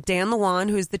Dan Lewan,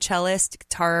 who's the cellist,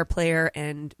 guitar player,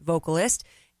 and vocalist,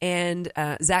 and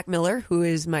Zach Miller, who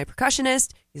is my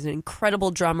percussionist. He's an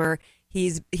incredible drummer.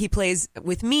 He plays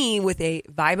with me with a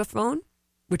vibraphone,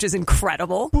 which is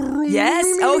incredible. Yes.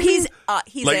 Oh, he's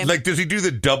like does he do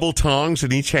the double tongs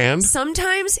in each hand?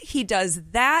 Sometimes he does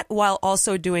that while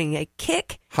also doing a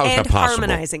kick How's and that possible?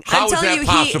 harmonizing. How I'm is telling that you,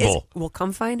 possible? We'll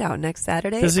come find out next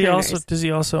Saturday. Does at he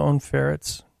Crooners. also own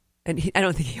ferrets? And I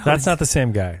don't think he owns. That's not the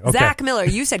same guy. Okay. Zach Miller.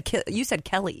 You said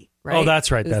Kelly, right? Oh, that's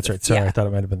right. That's right. Sorry, Yeah. I thought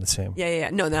it might have been the same. Yeah.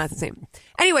 No, they're not the same.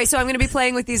 Anyway, so I'm going to be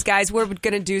playing with these guys. We're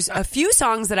going to do a few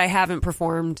songs that I haven't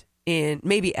performed in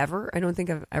maybe ever. I don't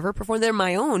think I've ever performed. They're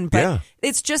my own, but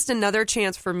it's just another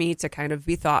chance for me to kind of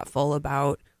be thoughtful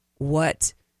about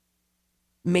what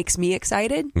makes me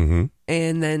excited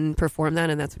and then perform that,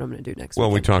 and that's what I'm going to do next week.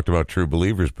 Well, we talked about true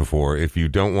believers before. If you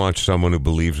don't watch someone who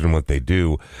believes in what they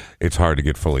do, it's hard to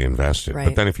get fully invested. Right.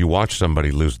 But then if you watch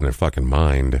somebody losing their fucking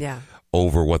mind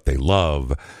over what they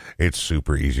love, it's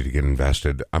super easy to get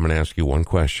invested. I'm going to ask you one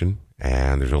question,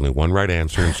 and there's only one right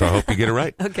answer, and so I hope you get it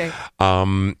right. Okay.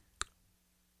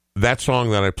 That song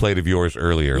that I played of yours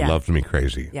earlier, Loves Me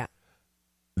Crazy. Yeah.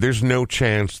 There's no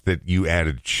chance that you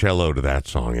added cello to that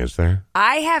song, is there?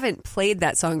 I haven't played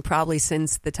that song probably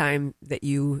since the time that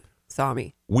you saw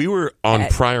me. We were on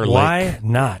Prior Lake. Why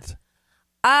not?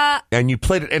 And you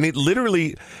played it, and it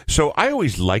literally... So I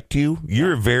always liked you.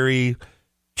 You're a very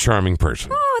charming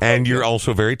person. Oh, and you're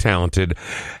also very talented.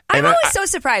 I'm And always so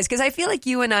surprised because I feel like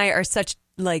you and I are such,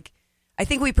 like... I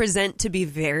think we present to be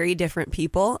very different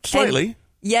people. Slightly. And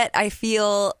yet I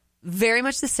feel... very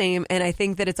much the same, and I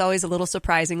think that it's always a little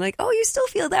surprising, like, oh, you still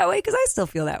feel that way? Because I still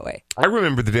feel that way. I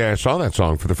remember the day I saw that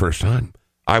song for the first time.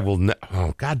 I will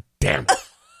oh, God damn it.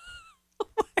 Oh,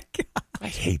 my God. I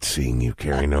hate seeing you,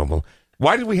 Keri Noble.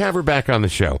 Why did we have her back on the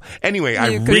show? Anyway, I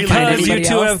couldn't really... find Because you anybody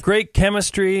two else? have great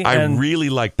chemistry. I and really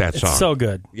like that song. It's so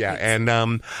good. Yeah,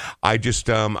 and I just,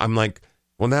 I'm like,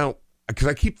 well, now... Because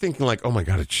I keep thinking, like, oh, my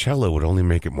God, a cello would only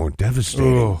make it more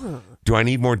devastating. Ooh. Do I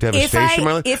need more devastation in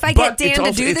my life? If I But get Dan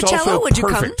it's to do it's the cello, also would you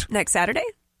come perfect. next Saturday?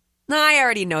 No, I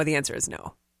already know the answer is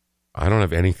no. I don't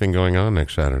have anything going on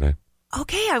next Saturday.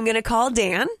 Okay, I'm going to call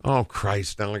Dan. Oh,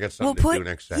 Christ. Now I got something to do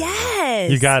next Saturday.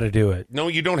 Yes. You got to do it. No,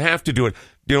 you don't have to do it.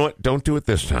 You know what? Don't do it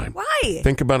this time. Why?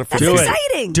 Think about it for That's a second.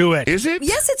 exciting. Do it. Is it?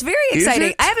 Yes, it's very Is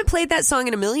exciting. it? I haven't played that song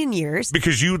in a million years.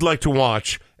 Because you'd like to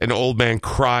watch an old man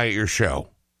cry at your show.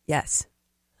 Yes.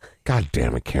 God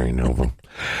damn it, Keri Noble.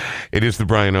 It is the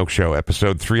Brian Oak Show,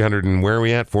 episode 300, and where are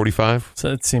we at? 45?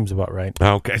 So it seems about right.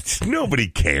 Okay. Nobody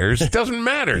cares. It doesn't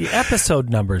matter. The episode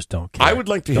numbers don't care. I would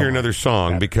like to hear another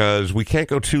song because we can't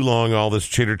go too long, all this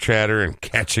chitter-chatter and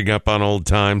catching up on old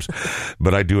times.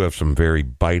 But I do have some very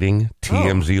biting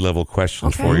TMZ-level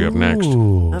questions for you up next.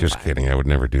 Ooh. Just kidding. I would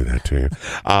never do that to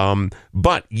you.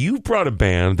 But you brought a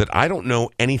band that I don't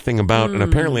know anything about, and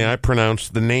apparently I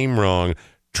pronounced the name wrong.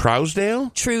 Truesdale?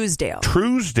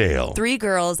 Truesdale. 3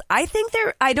 girls. I think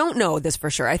I don't know this for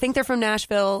sure. I think they're from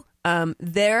Nashville.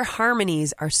 Their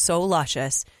harmonies are so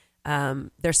luscious.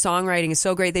 Their songwriting is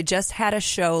so great. They just had a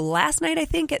show last night, I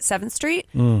think, at 7th Street.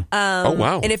 Oh,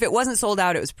 wow. And if it wasn't sold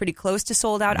out, it was pretty close to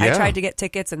sold out. Yeah. I tried to get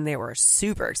tickets, and they were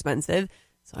super expensive,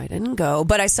 so I didn't go.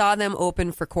 But I saw them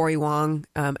open for Corey Wong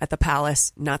at the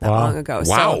Palace not that long ago.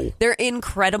 Wow. So they're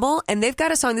incredible, and they've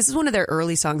got a song. This is one of their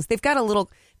early songs. They've got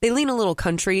they lean a little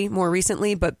country more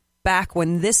recently, but back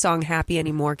when this song Happy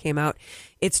Anymore came out,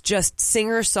 it's just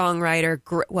singer-songwriter.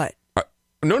 What?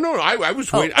 No. I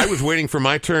was waiting for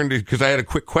my turn because I had a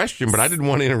quick question, but I didn't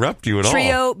want to interrupt you at all.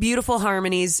 Trio, beautiful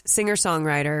harmonies,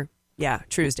 singer-songwriter. Yeah,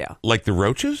 Truesdale. Like the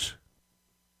Roaches?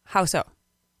 How so?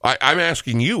 I'm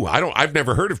asking you. I've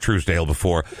never heard of Truesdale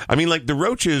before. I mean, like the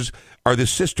Roaches are the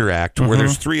sister act where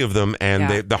there's three of them,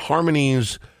 and the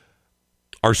harmonies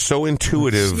are so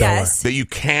intuitive that you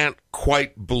can't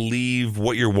quite believe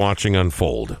what you're watching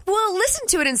unfold. Well, listen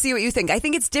to it and see what you think. I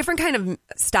think it's different kind of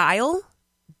style,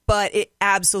 but it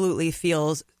absolutely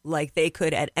feels like they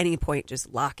could at any point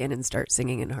just lock in and start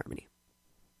singing in harmony.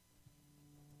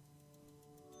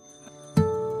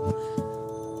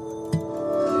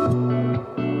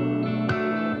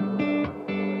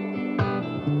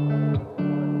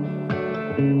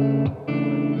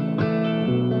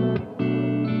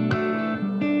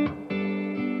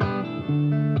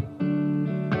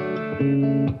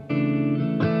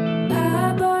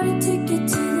 I bought a ticket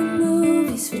to the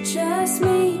movies for just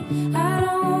me. I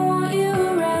don't want you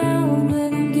around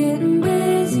when I'm getting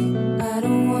busy. I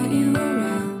don't want you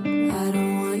around. I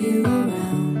don't want you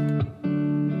around.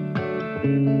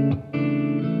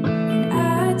 And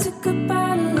I took a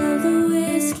bottle of the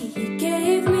whiskey you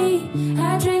gave me.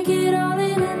 I drank it all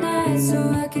in a night so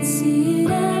I could see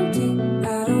it empty.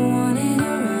 I don't want it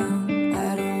around.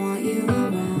 I don't want you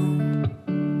around.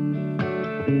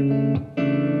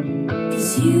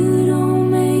 'Cause you don't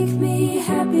make me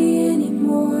happy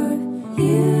anymore.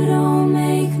 You don't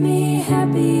make me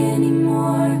happy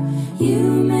anymore.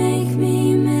 You make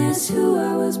me miss who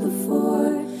I was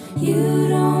before. You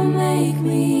don't make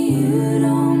me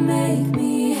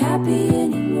happy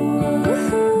anymore.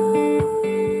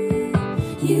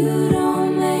 You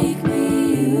don't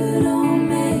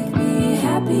make me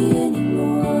happy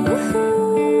anymore.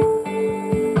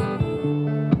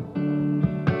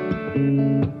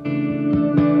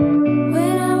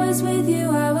 When I was with you,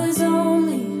 I was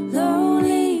only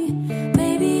lonely.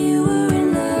 Maybe you were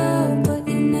in love, but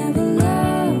you never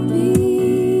loved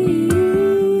me.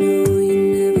 No, you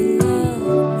never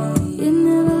loved me. You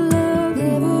never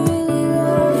really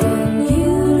loved me.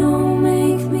 You don't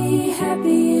make me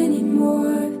happy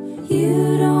anymore.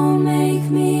 You don't make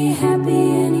me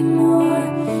happy anymore.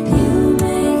 You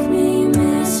make me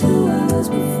miss who I was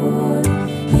before.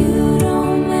 You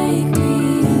don't make me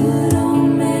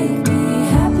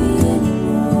happy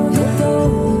anymore.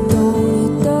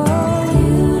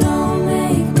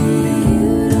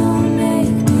 You don't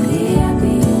make me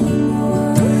happy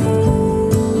anymore.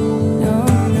 No,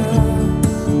 no.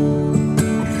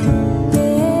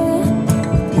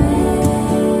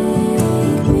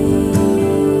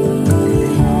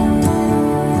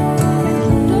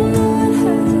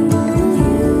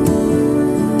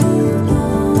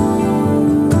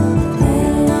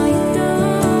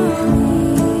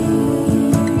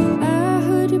 I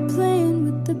heard you playing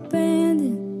with the band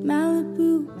in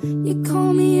Malibu. You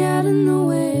call me out of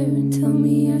nowhere and tell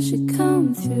me I should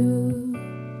come through.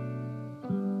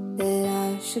 That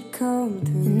I should come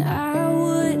through. And I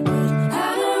would, but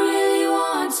I don't really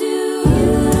want to.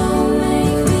 You don't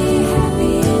make me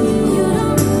happy anymore. You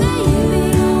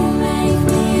don't make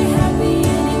me happy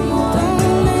anymore.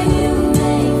 You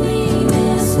make me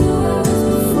miss who I was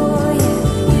before.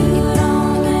 You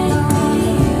don't make me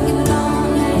happy anymore. You don't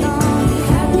make me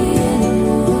happy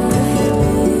anymore.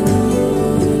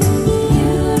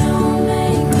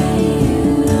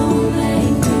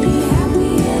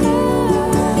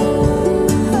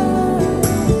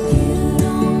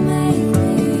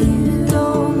 You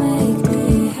don't make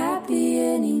me happy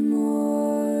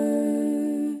anymore.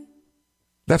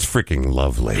 That's freaking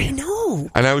lovely. I know.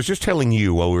 And I was just telling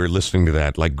you while we were listening to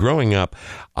that, like growing up,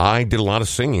 I did a lot of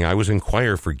singing. I was in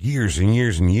choir for years and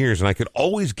years and years, and I could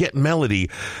always get melody.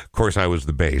 Of course, I was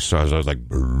the bass, so I was like,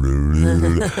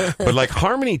 but like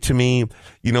harmony to me,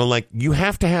 you know, like you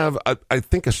have to have, I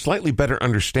think, a slightly better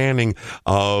understanding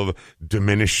of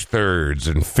diminished thirds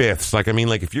and fifths. Like, I mean,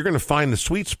 like if you're going to find the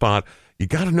sweet spot, you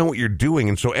got to know what you're doing.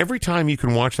 And so every time you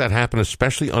can watch that happen,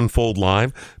 especially unfold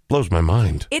live, blows my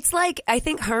mind. It's like, I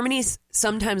think harmony's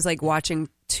sometimes like watching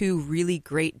two really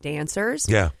great dancers.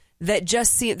 Yeah. That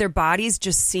just see their bodies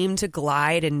just seem to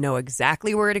glide and know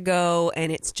exactly where to go,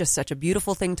 and it's just such a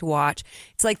beautiful thing to watch.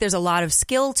 It's like there's a lot of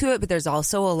skill to it, but there's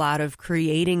also a lot of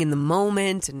creating in the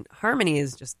moment, and harmony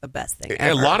is just the best thing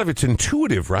ever. A lot of it's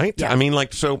intuitive, right? Yeah. I mean,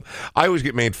 like, so I always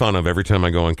get made fun of every time I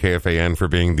go on KFAN for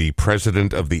being the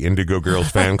president of the Indigo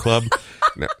Girls fan club.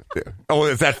 No. Oh,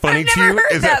 is that funny I've to never you?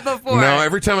 heard Is that before. No,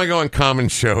 every time I go on Common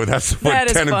Show, that's what That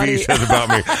is Tenna B funny. says about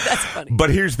me. That's funny.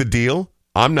 But here's the deal.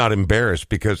 I'm not embarrassed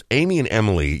because Amy and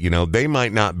Emily, you know, they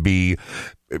might not be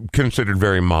considered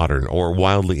very modern or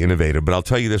wildly innovative, but I'll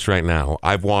tell you this right now.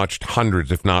 I've watched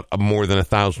hundreds, if not more than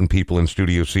 1,000 people in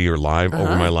Studio C or live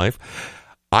over my life.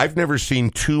 I've never seen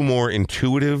two more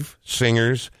intuitive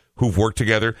singers who've worked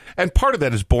together, and part of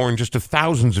that is born just of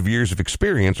thousands of years of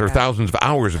experience or thousands of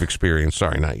hours of experience.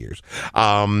 Sorry, not years.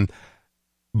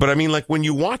 But I mean, like when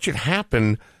you watch it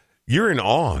happen, you're in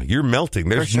awe. You're melting.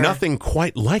 There's nothing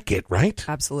quite like it, right?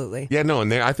 Absolutely. Yeah, no,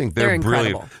 and I think they're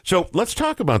brilliant. Incredible. So let's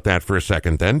talk about that for a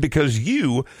second then, because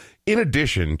you, in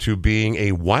addition to being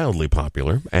a wildly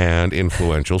popular and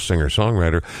influential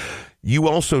singer-songwriter, you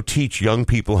also teach young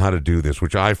people how to do this,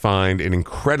 which I find an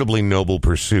incredibly noble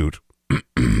pursuit.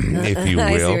 If you will.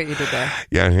 I see what you did there.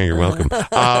 Yeah, you're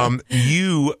welcome.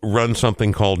 You run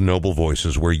something called Noble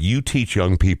Voices, where you teach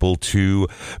young people to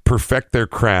perfect their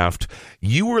craft.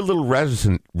 You were a little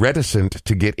reticent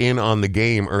to get in on the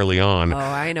game early on. Oh,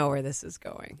 I know where this is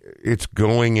going. It's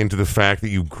going into the fact that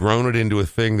you've grown it into a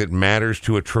thing that matters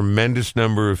to a tremendous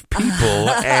number of people,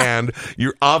 and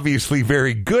you're obviously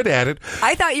very good at it.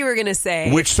 I thought you were going to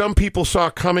say, which some people saw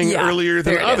coming earlier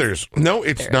than others. No,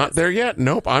 it's not there yet.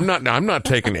 Nope, I'm not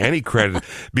taking any credit,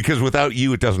 because without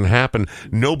you, it doesn't happen.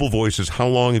 Noble Voices, how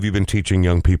long have you been teaching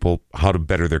young people how to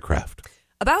better their craft?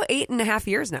 About 8.5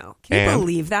 years now. Can you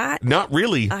believe that? Not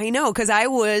really. I know, because I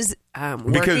was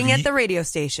working at the radio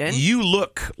station. You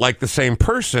look like the same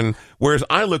person, whereas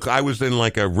I was in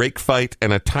like a rake fight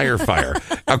and a tire fire.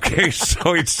 Okay,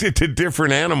 so it's a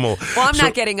different animal. Well, I'm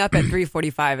not getting up at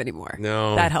 3:45 anymore.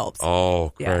 No. That helps.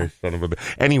 Oh, Christ, son of a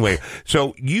bitch. Anyway,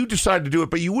 so you decided to do it,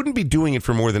 but you wouldn't be doing it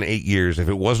for more than 8 years if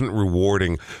it wasn't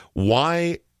rewarding.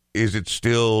 Why is it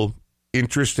still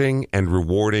interesting and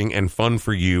rewarding and fun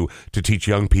for you to teach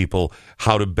young people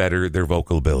how to better their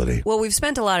vocal ability? Well, we've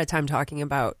spent a lot of time talking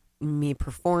about me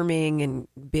performing and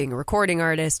being a recording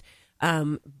artist,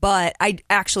 but I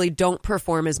actually don't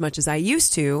perform as much as I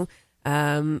used to,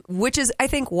 which is, I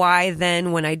think, why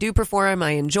then when I do perform,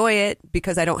 I enjoy it,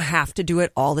 because I don't have to do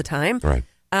it all the time. Right.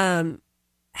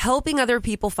 Helping other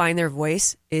people find their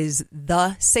voice is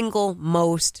the single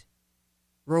most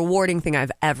rewarding thing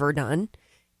I've ever done.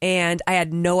 And I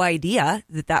had no idea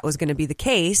that was going to be the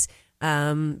case.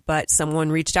 But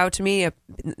someone reached out to me.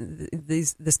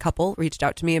 This couple reached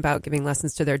out to me about giving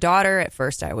lessons to their daughter. At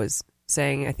first, I was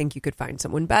saying, I think you could find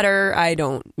someone better. I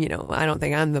don't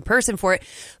think I'm the person for it.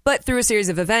 But through a series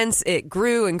of events, it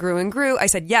grew and grew and grew. I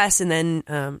said yes. And then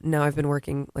now I've been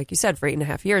working, like you said, for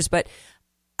 8.5 years. But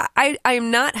I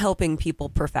am not helping people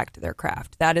perfect their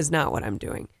craft. That is not what I'm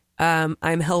doing.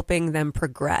 I'm helping them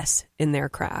progress in their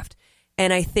craft.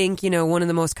 And I think, one of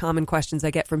the most common questions I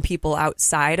get from people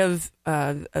outside of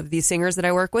these singers that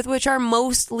I work with, which are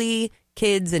mostly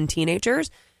kids and teenagers,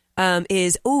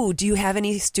 is, do you have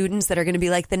any students that are going to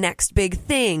be like the next big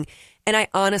thing? And I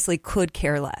honestly could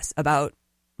care less about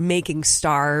making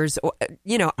stars.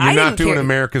 You're not doing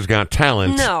America's Got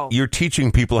Talent. No. You're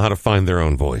teaching people how to find their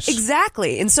own voice.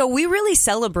 Exactly. And so we really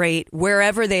celebrate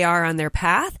wherever they are on their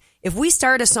path. If we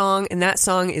start a song and that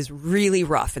song is really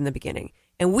rough in the beginning,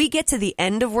 and we get to the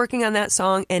end of working on that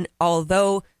song, and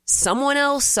although someone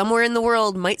else somewhere in the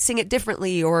world might sing it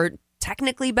differently or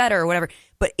technically better or whatever,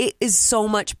 but it is so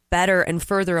much better and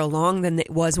further along than it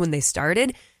was when they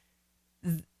started,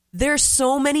 there's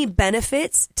so many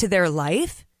benefits to their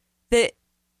life that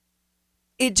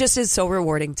it just is so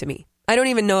rewarding to me. I don't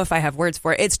even know if I have words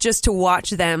for it. It's just to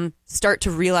watch them start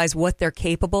to realize what they're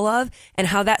capable of and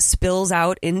how that spills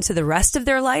out into the rest of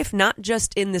their life, not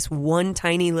just in this one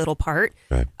tiny little part.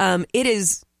 Right. It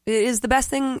is the best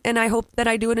thing, and I hope that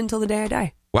I do it until the day I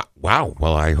die. Wow.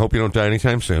 Well, I hope you don't die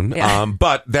anytime soon. Yeah.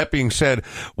 But that being said,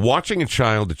 watching a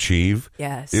child achieve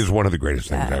is one of the greatest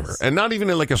things ever. And not even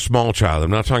like a small child.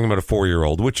 I'm not talking about a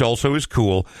 4-year-old, which also is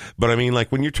cool. But I mean,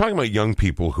 like when you're talking about young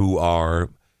people who are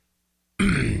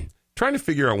trying to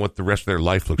figure out what the rest of their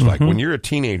life looks like. When you're a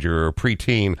teenager or a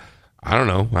preteen, I don't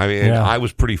know. I mean, I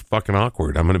was pretty fucking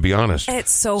awkward. I'm going to be honest. It's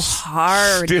so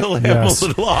hard. Still am a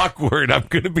little awkward. I'm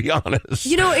going to be honest.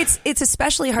 It's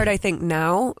especially hard, I think,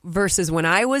 now versus when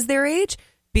I was their age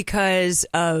because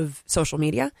of social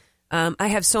media. I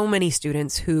have so many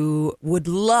students who would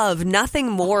love nothing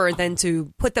more than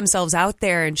to put themselves out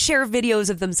there and share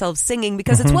videos of themselves singing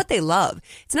because it's what they love.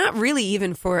 It's not really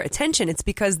even for attention. It's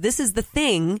because this is the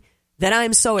thing that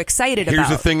I'm so excited about. Here's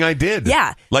the thing I did.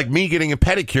 Yeah. Like me getting a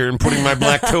pedicure and putting my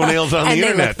black toenails on the internet.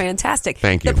 And they look fantastic.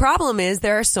 Thank you. The problem is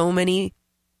there are so many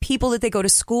people that they go to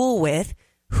school with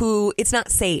who it's not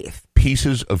safe.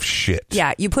 Pieces of shit.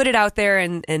 Yeah, you put it out there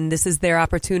and this is their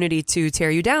opportunity to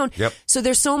tear you down. Yep. So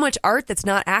there's so much art that's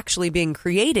not actually being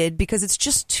created because it's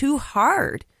just too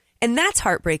hard. And that's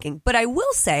heartbreaking. But I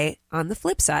will say, on the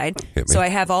flip side, so I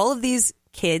have all of these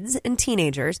kids and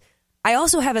teenagers. I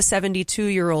also have a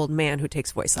 72-year-old man who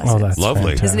takes voice lessons. Oh, that's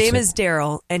lovely. Fantastic. His name is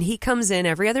Daryl, and he comes in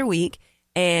every other week,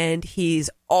 and he's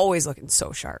always looking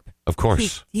so sharp. Of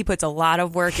course. He puts a lot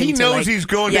of work into He knows he's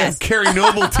going to have Keri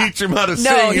Noble teach him how to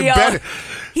sing.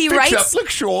 He Fix writes. up, look,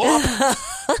 show up.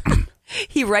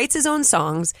 He writes his own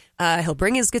songs. He'll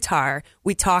bring his guitar.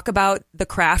 We talk about the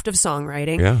craft of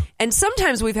songwriting. Yeah. And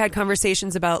sometimes we've had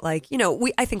conversations about like,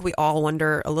 I think we all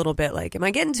wonder a little bit like, am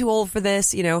I getting too old for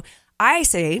this? I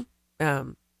say,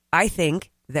 I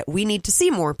think that we need to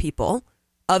see more people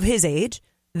of his age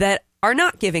that are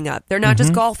not giving up. They're not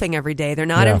just golfing every day. They're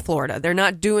not in Florida. They're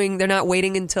not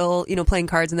waiting until, playing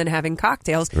cards and then having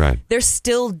cocktails. Right. They're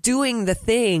still doing the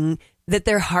thing that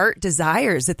their heart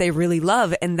desires, that they really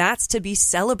love. And that's to be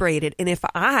celebrated. And if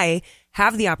I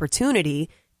have the opportunity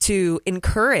to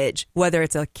encourage, whether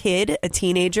it's a kid, a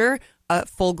teenager, a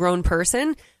full grown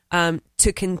person,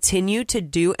 to continue to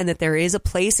do, and that there is a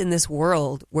place in this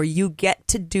world where you get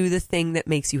to do the thing that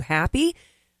makes you happy,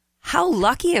 how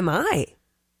lucky am I?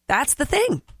 That's the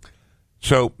thing.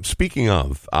 So, speaking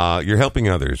of, you're helping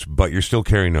others, but you're still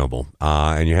Keri Noble,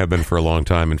 and you have been for a long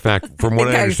time. In fact, from what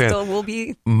I understand, still will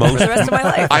be for the rest of my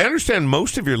life. I understand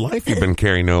most of your life you've been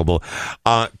Keri Noble.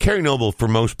 Keri Noble, for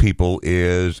most people,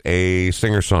 is a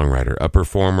singer-songwriter, a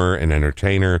performer, an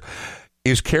entertainer.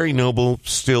 Is Keri Noble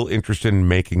still interested in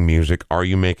making music? Are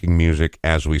you making music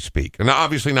as we speak? And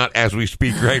obviously not as we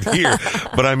speak right here,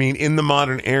 but I mean, in the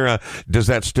modern era, does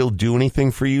that still do anything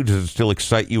for you? Does it still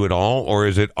excite you at all, or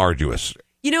is it arduous?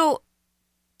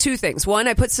 Two things. One,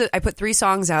 I put 3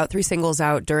 singles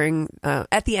out during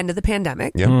at the end of the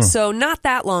pandemic. Yep. So not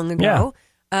that long ago.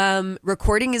 Yeah.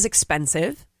 Recording is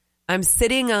expensive. I've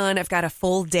got a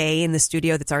full day in the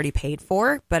studio that's already paid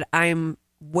for, but I'm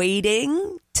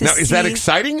waiting to see. Now, is that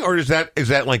exciting or is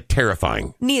that like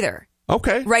terrifying? Neither.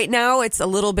 Okay. Right now, it's a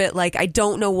little bit like I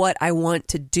don't know what I want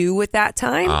to do with that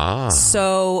time.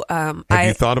 So, have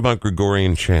you thought about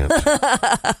Gregorian chant?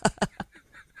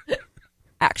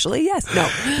 Actually, yes. No.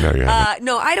 No, you haven't.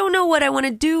 No, I don't know what I want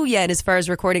to do yet as far as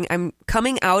recording. I'm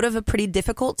coming out of a pretty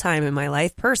difficult time in my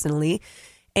life personally,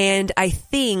 and I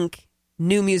think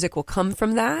new music will come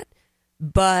from that.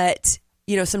 But,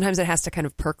 sometimes it has to kind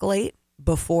of percolate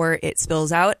before it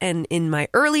spills out. And in my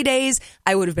early days,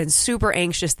 I would have been super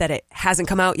anxious that it hasn't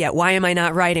come out yet. Why am I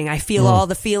not writing? I feel all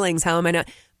the feelings. How am I not?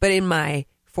 But in my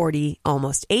 40,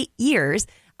 almost 8 years,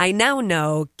 I now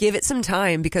know, give it some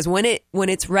time, because when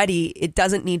it's ready, it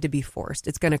doesn't need to be forced.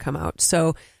 It's going to come out.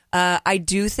 So I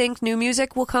do think new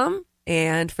music will come.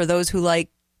 And for those who like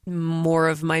more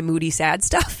of my moody, sad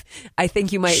stuff, I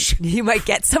think you might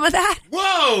get some of that.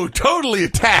 Whoa, totally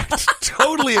attacked.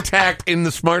 Totally attacked in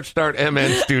the Smart Start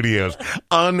MN studios.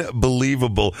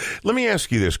 Unbelievable. Let me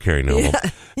ask you this, Keri Noble. Yeah.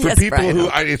 For Yes, people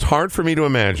Brian. it's hard for me to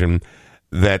imagine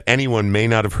that anyone may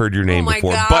not have heard your name my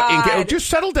before. God. But just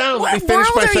settle down. Let me What finish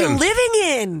world my are sentence. you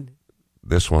living in?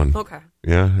 This one. Okay.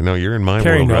 Yeah, no, you're in my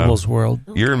Keri world. Noble's world.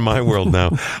 You're in my world now.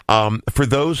 For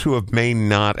those who may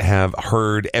not have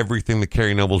heard everything that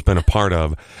Keri Noble's been a part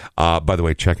of, by the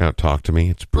way, check out Talk to Me.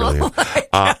 It's brilliant.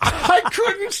 I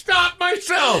couldn't stop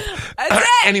myself.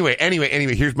 Anyway,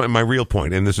 here's my real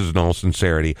point, and this is in all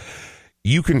sincerity.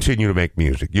 You continue to make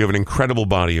music. You have an incredible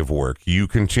body of work. You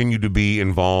continue to be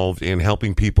involved in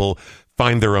helping people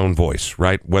find their own voice,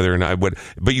 right? Whether or not,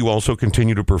 but you also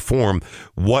continue to perform.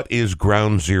 What is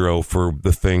ground zero for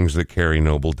the things that Keri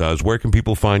Noble does? Where can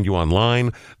people find you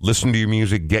online, listen to your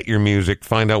music, get your music,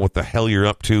 find out what the hell you're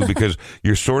up to? Because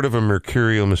you're sort of a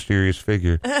mercurial, mysterious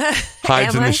figure.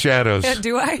 Hides in the shadows.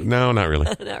 Do I? No, not really.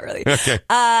 Not really. Okay.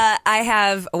 I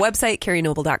have a website,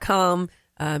 kerinoble.com.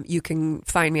 You can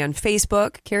find me on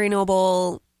Facebook, Keri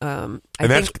Noble.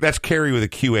 That's Keri with a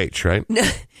QH, right?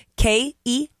 Keri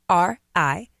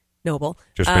Noble.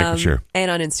 Just making sure.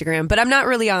 And on Instagram. But I'm not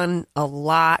really on a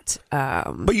lot.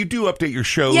 But you do update your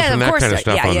shows Yeah, and of that course kind of I-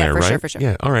 stuff yeah, on yeah, there, for right? sure, for sure.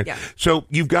 Yeah, all right. Yeah. So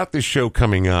you've got this show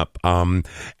coming up,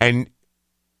 and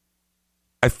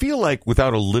I feel like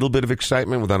without a little bit of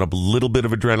excitement, without a little bit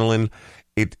of adrenaline,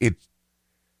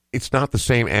 it's not the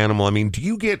same animal. I mean, do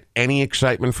you get any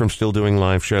excitement from still doing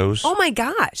live shows? Oh my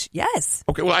gosh, yes.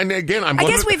 Okay, well, and again, I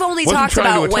guess we've only talked trying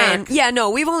about to attack. when. Yeah,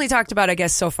 no, we've only talked about, I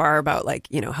guess, so far about like,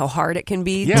 how hard it can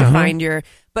be Yeah. to find your.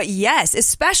 But yes,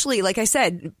 especially, like I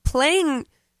said, playing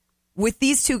with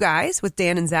these two guys, with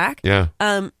Dan and Zach, Yeah.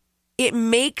 it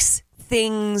makes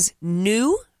things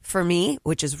new for me,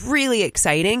 which is really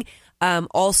exciting.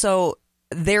 Also,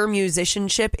 their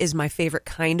musicianship is my favorite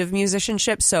kind of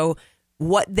musicianship. So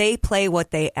what they play,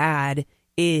 what they add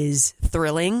is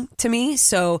thrilling to me.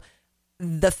 So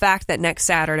the fact that next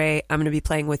Saturday I'm going to be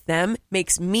playing with them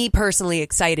makes me personally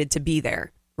excited to be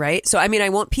there. Right. So, I mean, I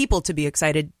want people to be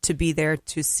excited to be there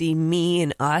to see me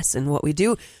and us and what we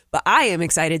do. But I am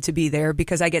excited to be there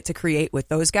because I get to create with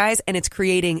those guys, and it's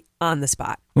creating on the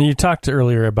spot. You talked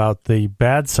earlier about the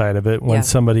bad side of it when Yeah.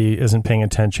 somebody isn't paying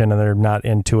attention and they're not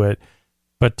into it.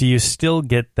 But do you still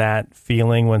get that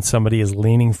feeling when somebody is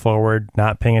leaning forward,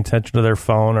 not paying attention to their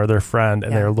phone or their friend,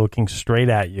 and they're looking straight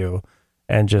at you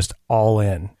and just all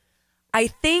in? I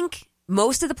think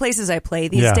most of the places I play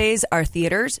these days are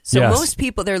theaters. So most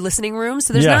people, they're listening rooms.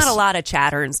 So there's not a lot of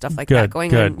chatter and stuff like that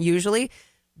going on usually.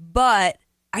 But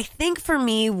I think for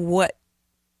me, what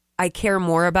I care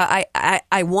more about,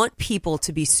 I want people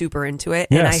to be super into it.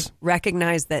 And I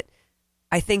recognize that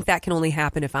I think that can only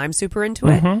happen if I'm super into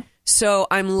it. So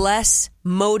I'm less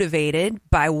motivated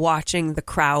by watching the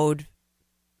crowd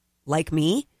like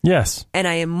me. Yes. And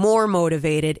I am more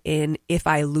motivated in if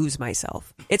I lose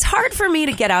myself. It's hard for me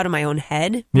to get out of my own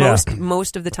head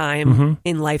most of the time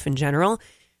in life in general.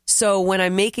 So when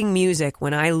I'm making music,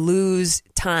 when I lose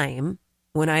time,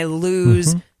 when I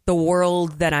lose the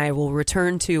world that I will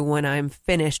return to when I'm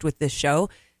finished with this show,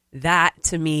 that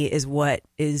to me is what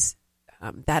is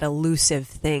that elusive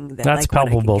thing that's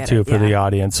palpable too for the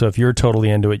audience. So if you're totally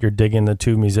into it, you're digging the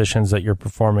two musicians that you're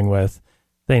performing with,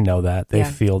 they know that, they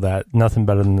feel that. Nothing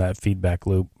better than that feedback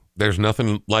loop. There's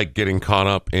nothing like getting caught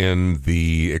up in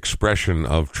the expression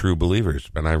of true believers,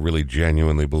 and I really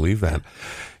genuinely believe that.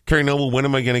 Keri Noble, when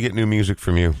am I going to get new music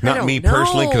from you? Not me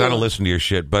personally, because I don't listen to your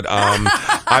shit, but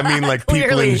I mean, like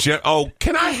people in general. Oh,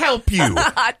 can I help you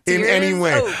in any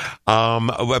way?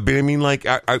 But I mean, like,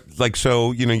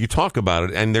 so you talk about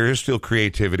it, and there is still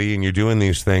creativity, and you're doing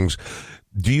these things.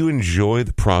 Do you enjoy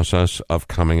the process of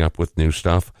coming up with new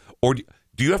stuff, or do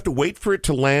you have to wait for it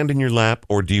to land in your lap,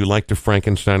 or do you like to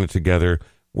Frankenstein it together?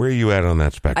 Where are you at on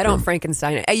that spectrum? I don't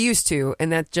Frankenstein it. I used to,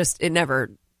 and it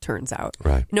never turns out.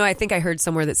 Right. No, I think I heard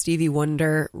somewhere that Stevie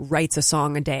Wonder writes a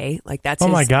song a day. Like that's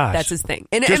my gosh. That's his thing.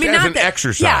 And just I mean, as not an that,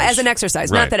 exercise. Yeah, as an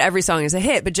exercise. Right. Not that every song is a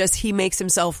hit, but just he makes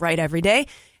himself write every day.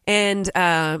 And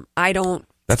I don't.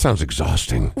 That sounds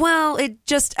exhausting. Well, it's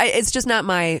just not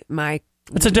my.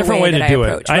 It's a different way to do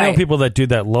it. I know people that do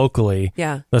that locally.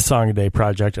 Yeah. The Song a Day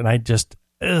Project, and I just.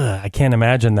 I can't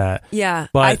imagine that. Yeah,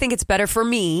 but I think it's better for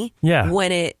me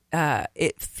when it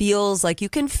feels like you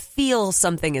can feel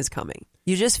something is coming.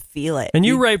 You just feel it. And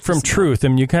you write from truth,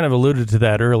 and you kind of alluded to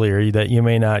that earlier, that you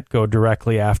may not go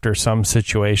directly after some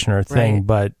situation or thing,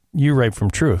 but you write from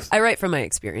truth. I write from my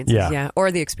experiences,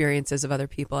 or the experiences of other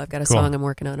people. I've got a song I'm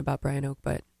working on about Brian Oak,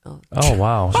 but... Oh,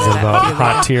 wow. Is it about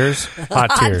hot tears?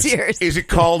 Hot tears. Is it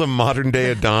called a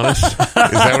modern-day Adonis? Is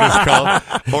that what it's called?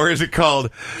 Or is it called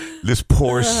this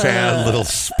poor, sad little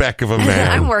speck of a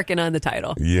man? I'm working on the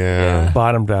title. Yeah.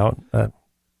 Bottomed out.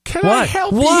 Can I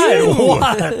help you?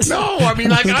 What? No, I mean,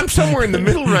 like, I'm somewhere in the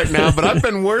middle right now, but I've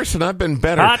been worse and I've been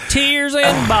better. Hot tears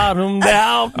and bottomed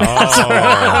out.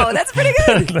 Oh, that's pretty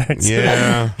good.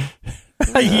 Yeah.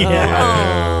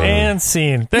 And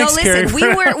scene. Thanks, Keri.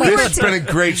 This has been a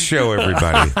great show,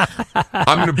 everybody.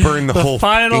 I'm going to burn the whole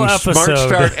final episode. Smart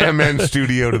Start MN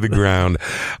studio to the ground.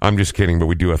 I'm just kidding, but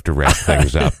we do have to wrap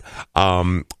things up.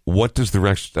 What does the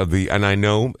rest of and I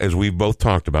know, as we've both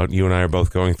talked about, you and I are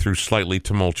both going through slightly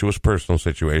tumultuous personal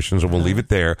situations, and we'll leave it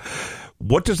there.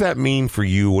 What does that mean for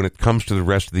you when it comes to the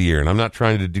rest of the year? And I'm not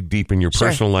trying to dig deep in your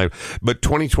personal life, but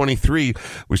 2023,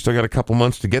 we still got a couple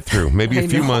months to get through, maybe a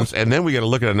few months, and then we got to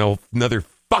look at another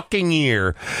fucking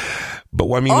year. But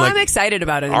I mean, I'm excited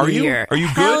about it. Are you? Year. Are you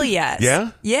good? Hell yes.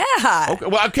 Yeah. Yeah. Okay.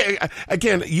 Well, okay.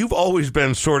 Again, you've always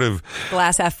been sort of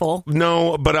glass half full.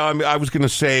 No, but I was going to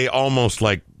say almost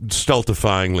like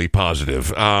stultifyingly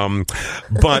positive.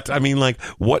 But I mean, like,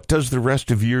 what does the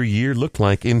rest of your year look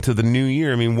like into the new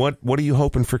year? I mean, what are you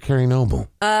hoping for, Keri Noble?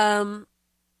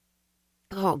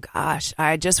 Oh gosh,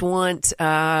 I just want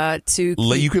to.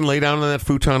 You can lay down on that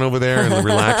futon over there and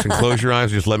relax and close your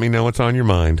eyes. Just let me know what's on your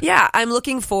mind. Yeah, I'm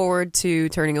looking forward to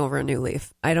turning over a new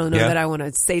leaf. I don't know that I want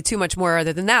to say too much more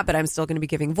other than that, but I'm still going to be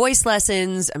giving voice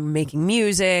lessons. I'm making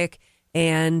music,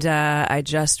 and I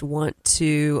just want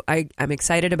to. I'm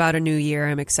excited about a new year.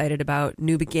 I'm excited about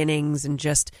new beginnings and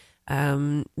just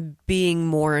being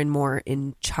more and more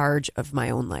in charge of my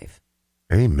own life.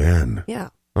 Amen. Yeah.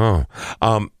 Oh.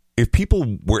 If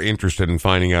people were interested in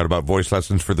finding out about voice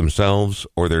lessons for themselves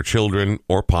or their children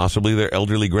or possibly their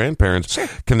elderly grandparents,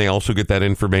 can they also get that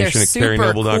information at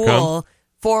KeriNoble.com? Cool,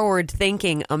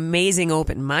 forward-thinking, amazing,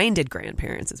 open-minded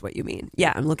grandparents is what you mean.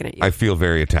 Yeah, I'm looking at you. I feel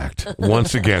very attacked.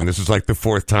 Once again, this is like the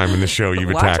fourth time in the show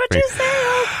you've attacked me. You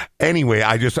say. Anyway,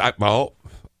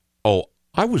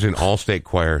 I was in all-state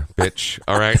choir, bitch.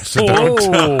 All right? So don't.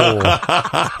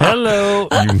 Hello.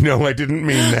 You know I didn't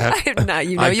mean that. I'm not.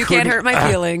 You can't hurt my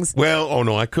feelings.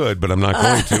 I could, but I'm not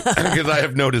going to because I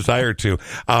have no desire to.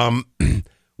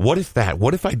 What if that?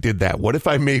 What if I did that? What if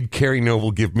I made Keri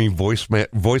Noble give me voice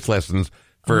lessons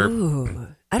for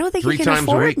I don't think you can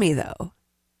afford me, though.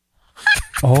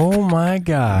 Oh my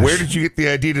gosh! Where did you get the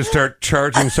idea to start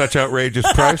charging such outrageous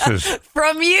prices?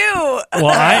 From you. Well,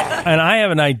 I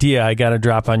have an idea I got to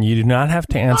drop on you. You do not have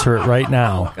to answer it right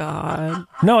now. Oh, God.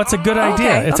 No, it's a good idea.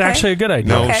 Okay, it's actually a good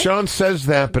idea. No, Okay. Sean says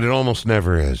that, but it almost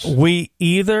never is. We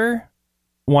either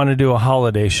want to do a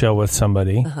holiday show with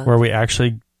somebody where we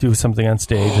actually do something on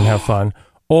stage and have fun,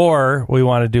 or we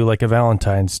want to do like a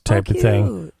Valentine's type of thing.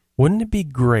 Cute. Wouldn't it be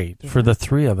great for the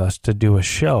three of us to do a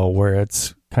show where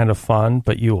it's kind of fun,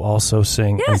 but you also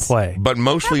sing and play? But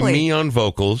mostly Happily. me on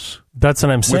vocals. That's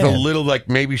what I'm saying. With a little, like,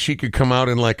 maybe she could come out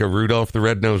in like a Rudolph the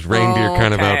Red-Nosed Reindeer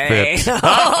kind of outfit.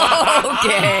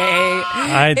 Okay.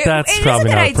 That's it is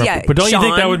probably a good not idea. appropriate. But don't you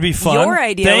think that Sean, would be fun? Your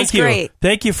idea Thank was you. great.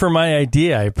 Thank you for my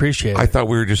idea. I appreciate it. I thought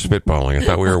we were just spitballing. I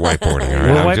thought we were whiteboarding. All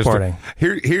right? We're I'm just-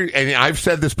 whiteboarding. Here, and I've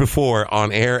said this before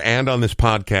on air and on this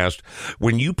podcast.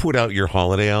 When you put out your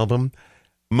holiday album,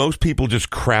 most people just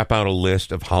crap out a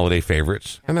list of holiday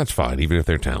favorites, and that's fine, even if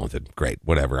they're talented. Great,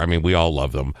 whatever. I mean, we all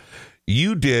love them.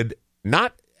 You did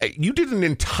an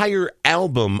entire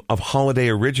album of holiday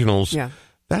originals. Yeah.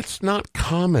 That's not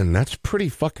common. That's pretty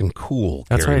fucking cool.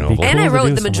 That's Keri right. Be Noble. And I Cool to wrote do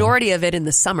the something. majority of it in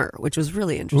the summer, which was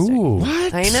really interesting. Ooh.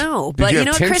 What? I know. Did But you you have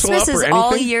know, tinsel Christmas up or is all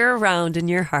anything? year round in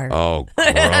your heart. Oh,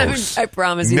 gross. I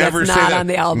promise you Never that's say not that. on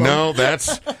the album. No,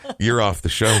 you're off the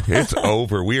show. It's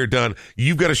over. We are done.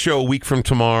 You've got a show a week from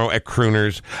tomorrow at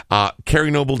Crooners.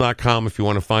 KeriNoble.com if you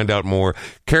want to find out more.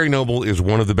 Keri Noble is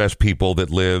one of the best people that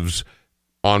lives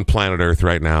on planet Earth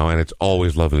right now, and it's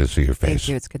always lovely to see your face. Thank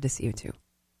you. It's good to see you, too.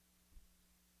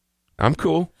 I'm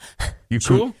cool. You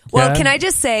cool? Well, Yeah. can I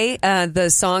just say the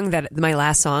song my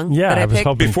last song Yeah, that I I was picked?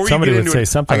 hoping Before somebody you get would into say it,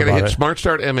 something I got to about hit it. Smart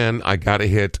Start MN. I got to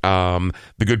hit the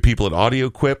good people at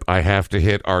Audio Quip. I have to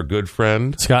hit our good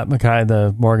friend. Scott Mackay,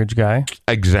 the mortgage guy.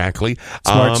 Exactly.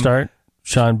 Smart Start.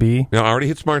 Sean B. No, I already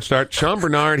hit Smart Start. Sean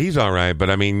Bernard, he's all right, but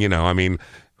I mean,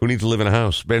 who needs to live in a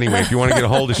house? But anyway, if you want to get a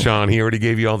hold of Sean, he already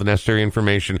gave you all the necessary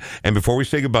information. And before we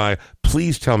say goodbye,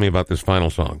 please tell me about this final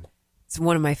song. It's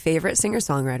one of my favorite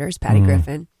singer-songwriters, Patty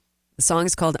Griffin. The song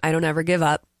is called I Don't Ever Give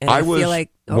Up. And I was feel like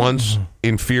once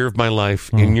in fear of my life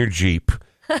in your Jeep.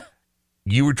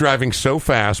 You were driving so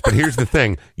fast, but here's the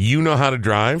thing. You know how to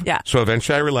drive. Yeah. So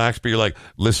eventually I relaxed, but you're like,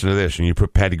 listen to this. And you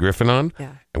put Patty Griffin on.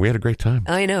 Yeah. And we had a great time.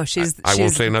 I know. I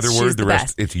won't say another word. The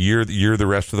rest, best. it's you're the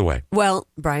rest of the way. Well,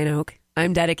 Brian Oak,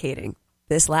 I'm dedicating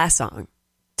this last song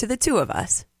to the two of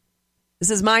us. This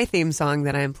is my theme song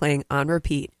that I'm playing on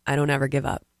repeat. I Don't Ever Give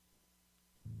Up.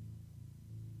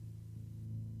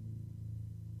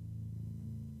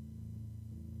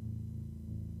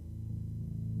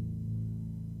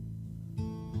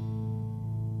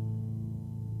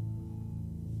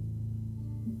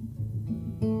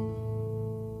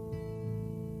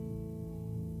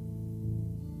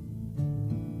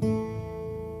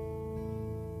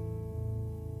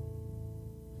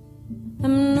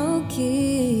 I'm no kid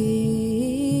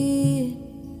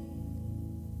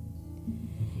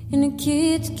in a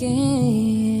kid's game.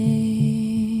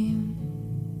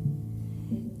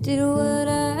 Did what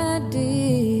I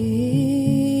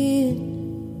did.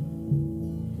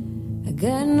 I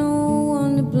got no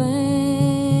one to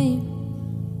blame,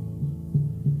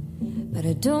 but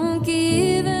I don't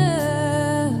give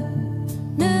up.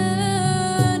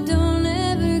 No, don't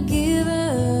ever give up.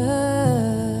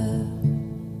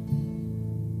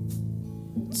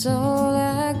 It's all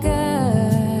I got.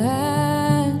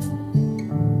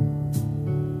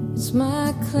 It's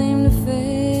my claim to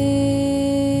fame.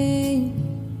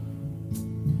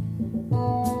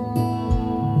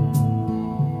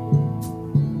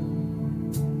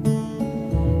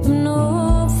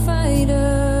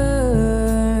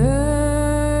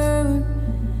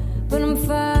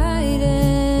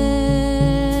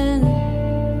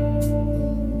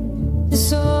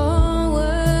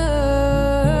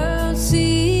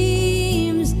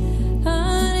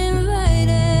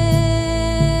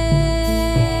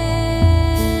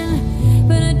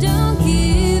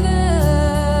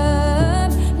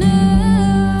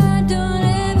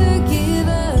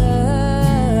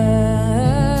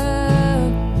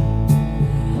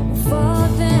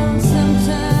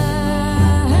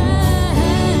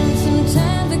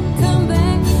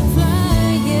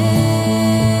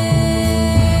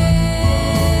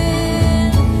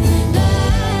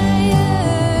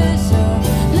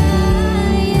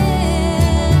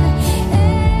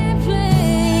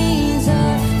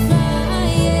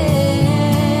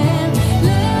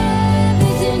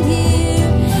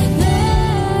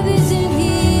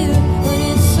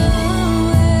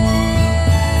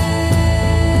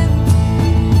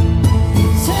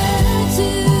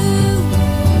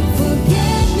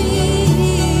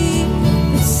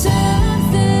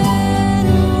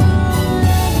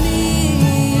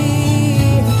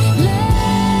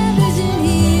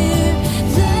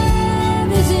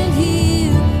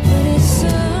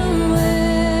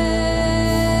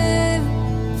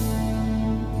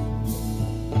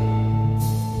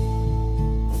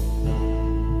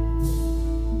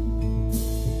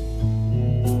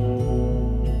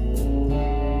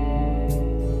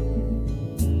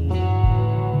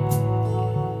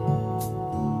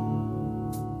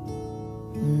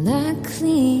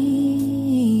 clean.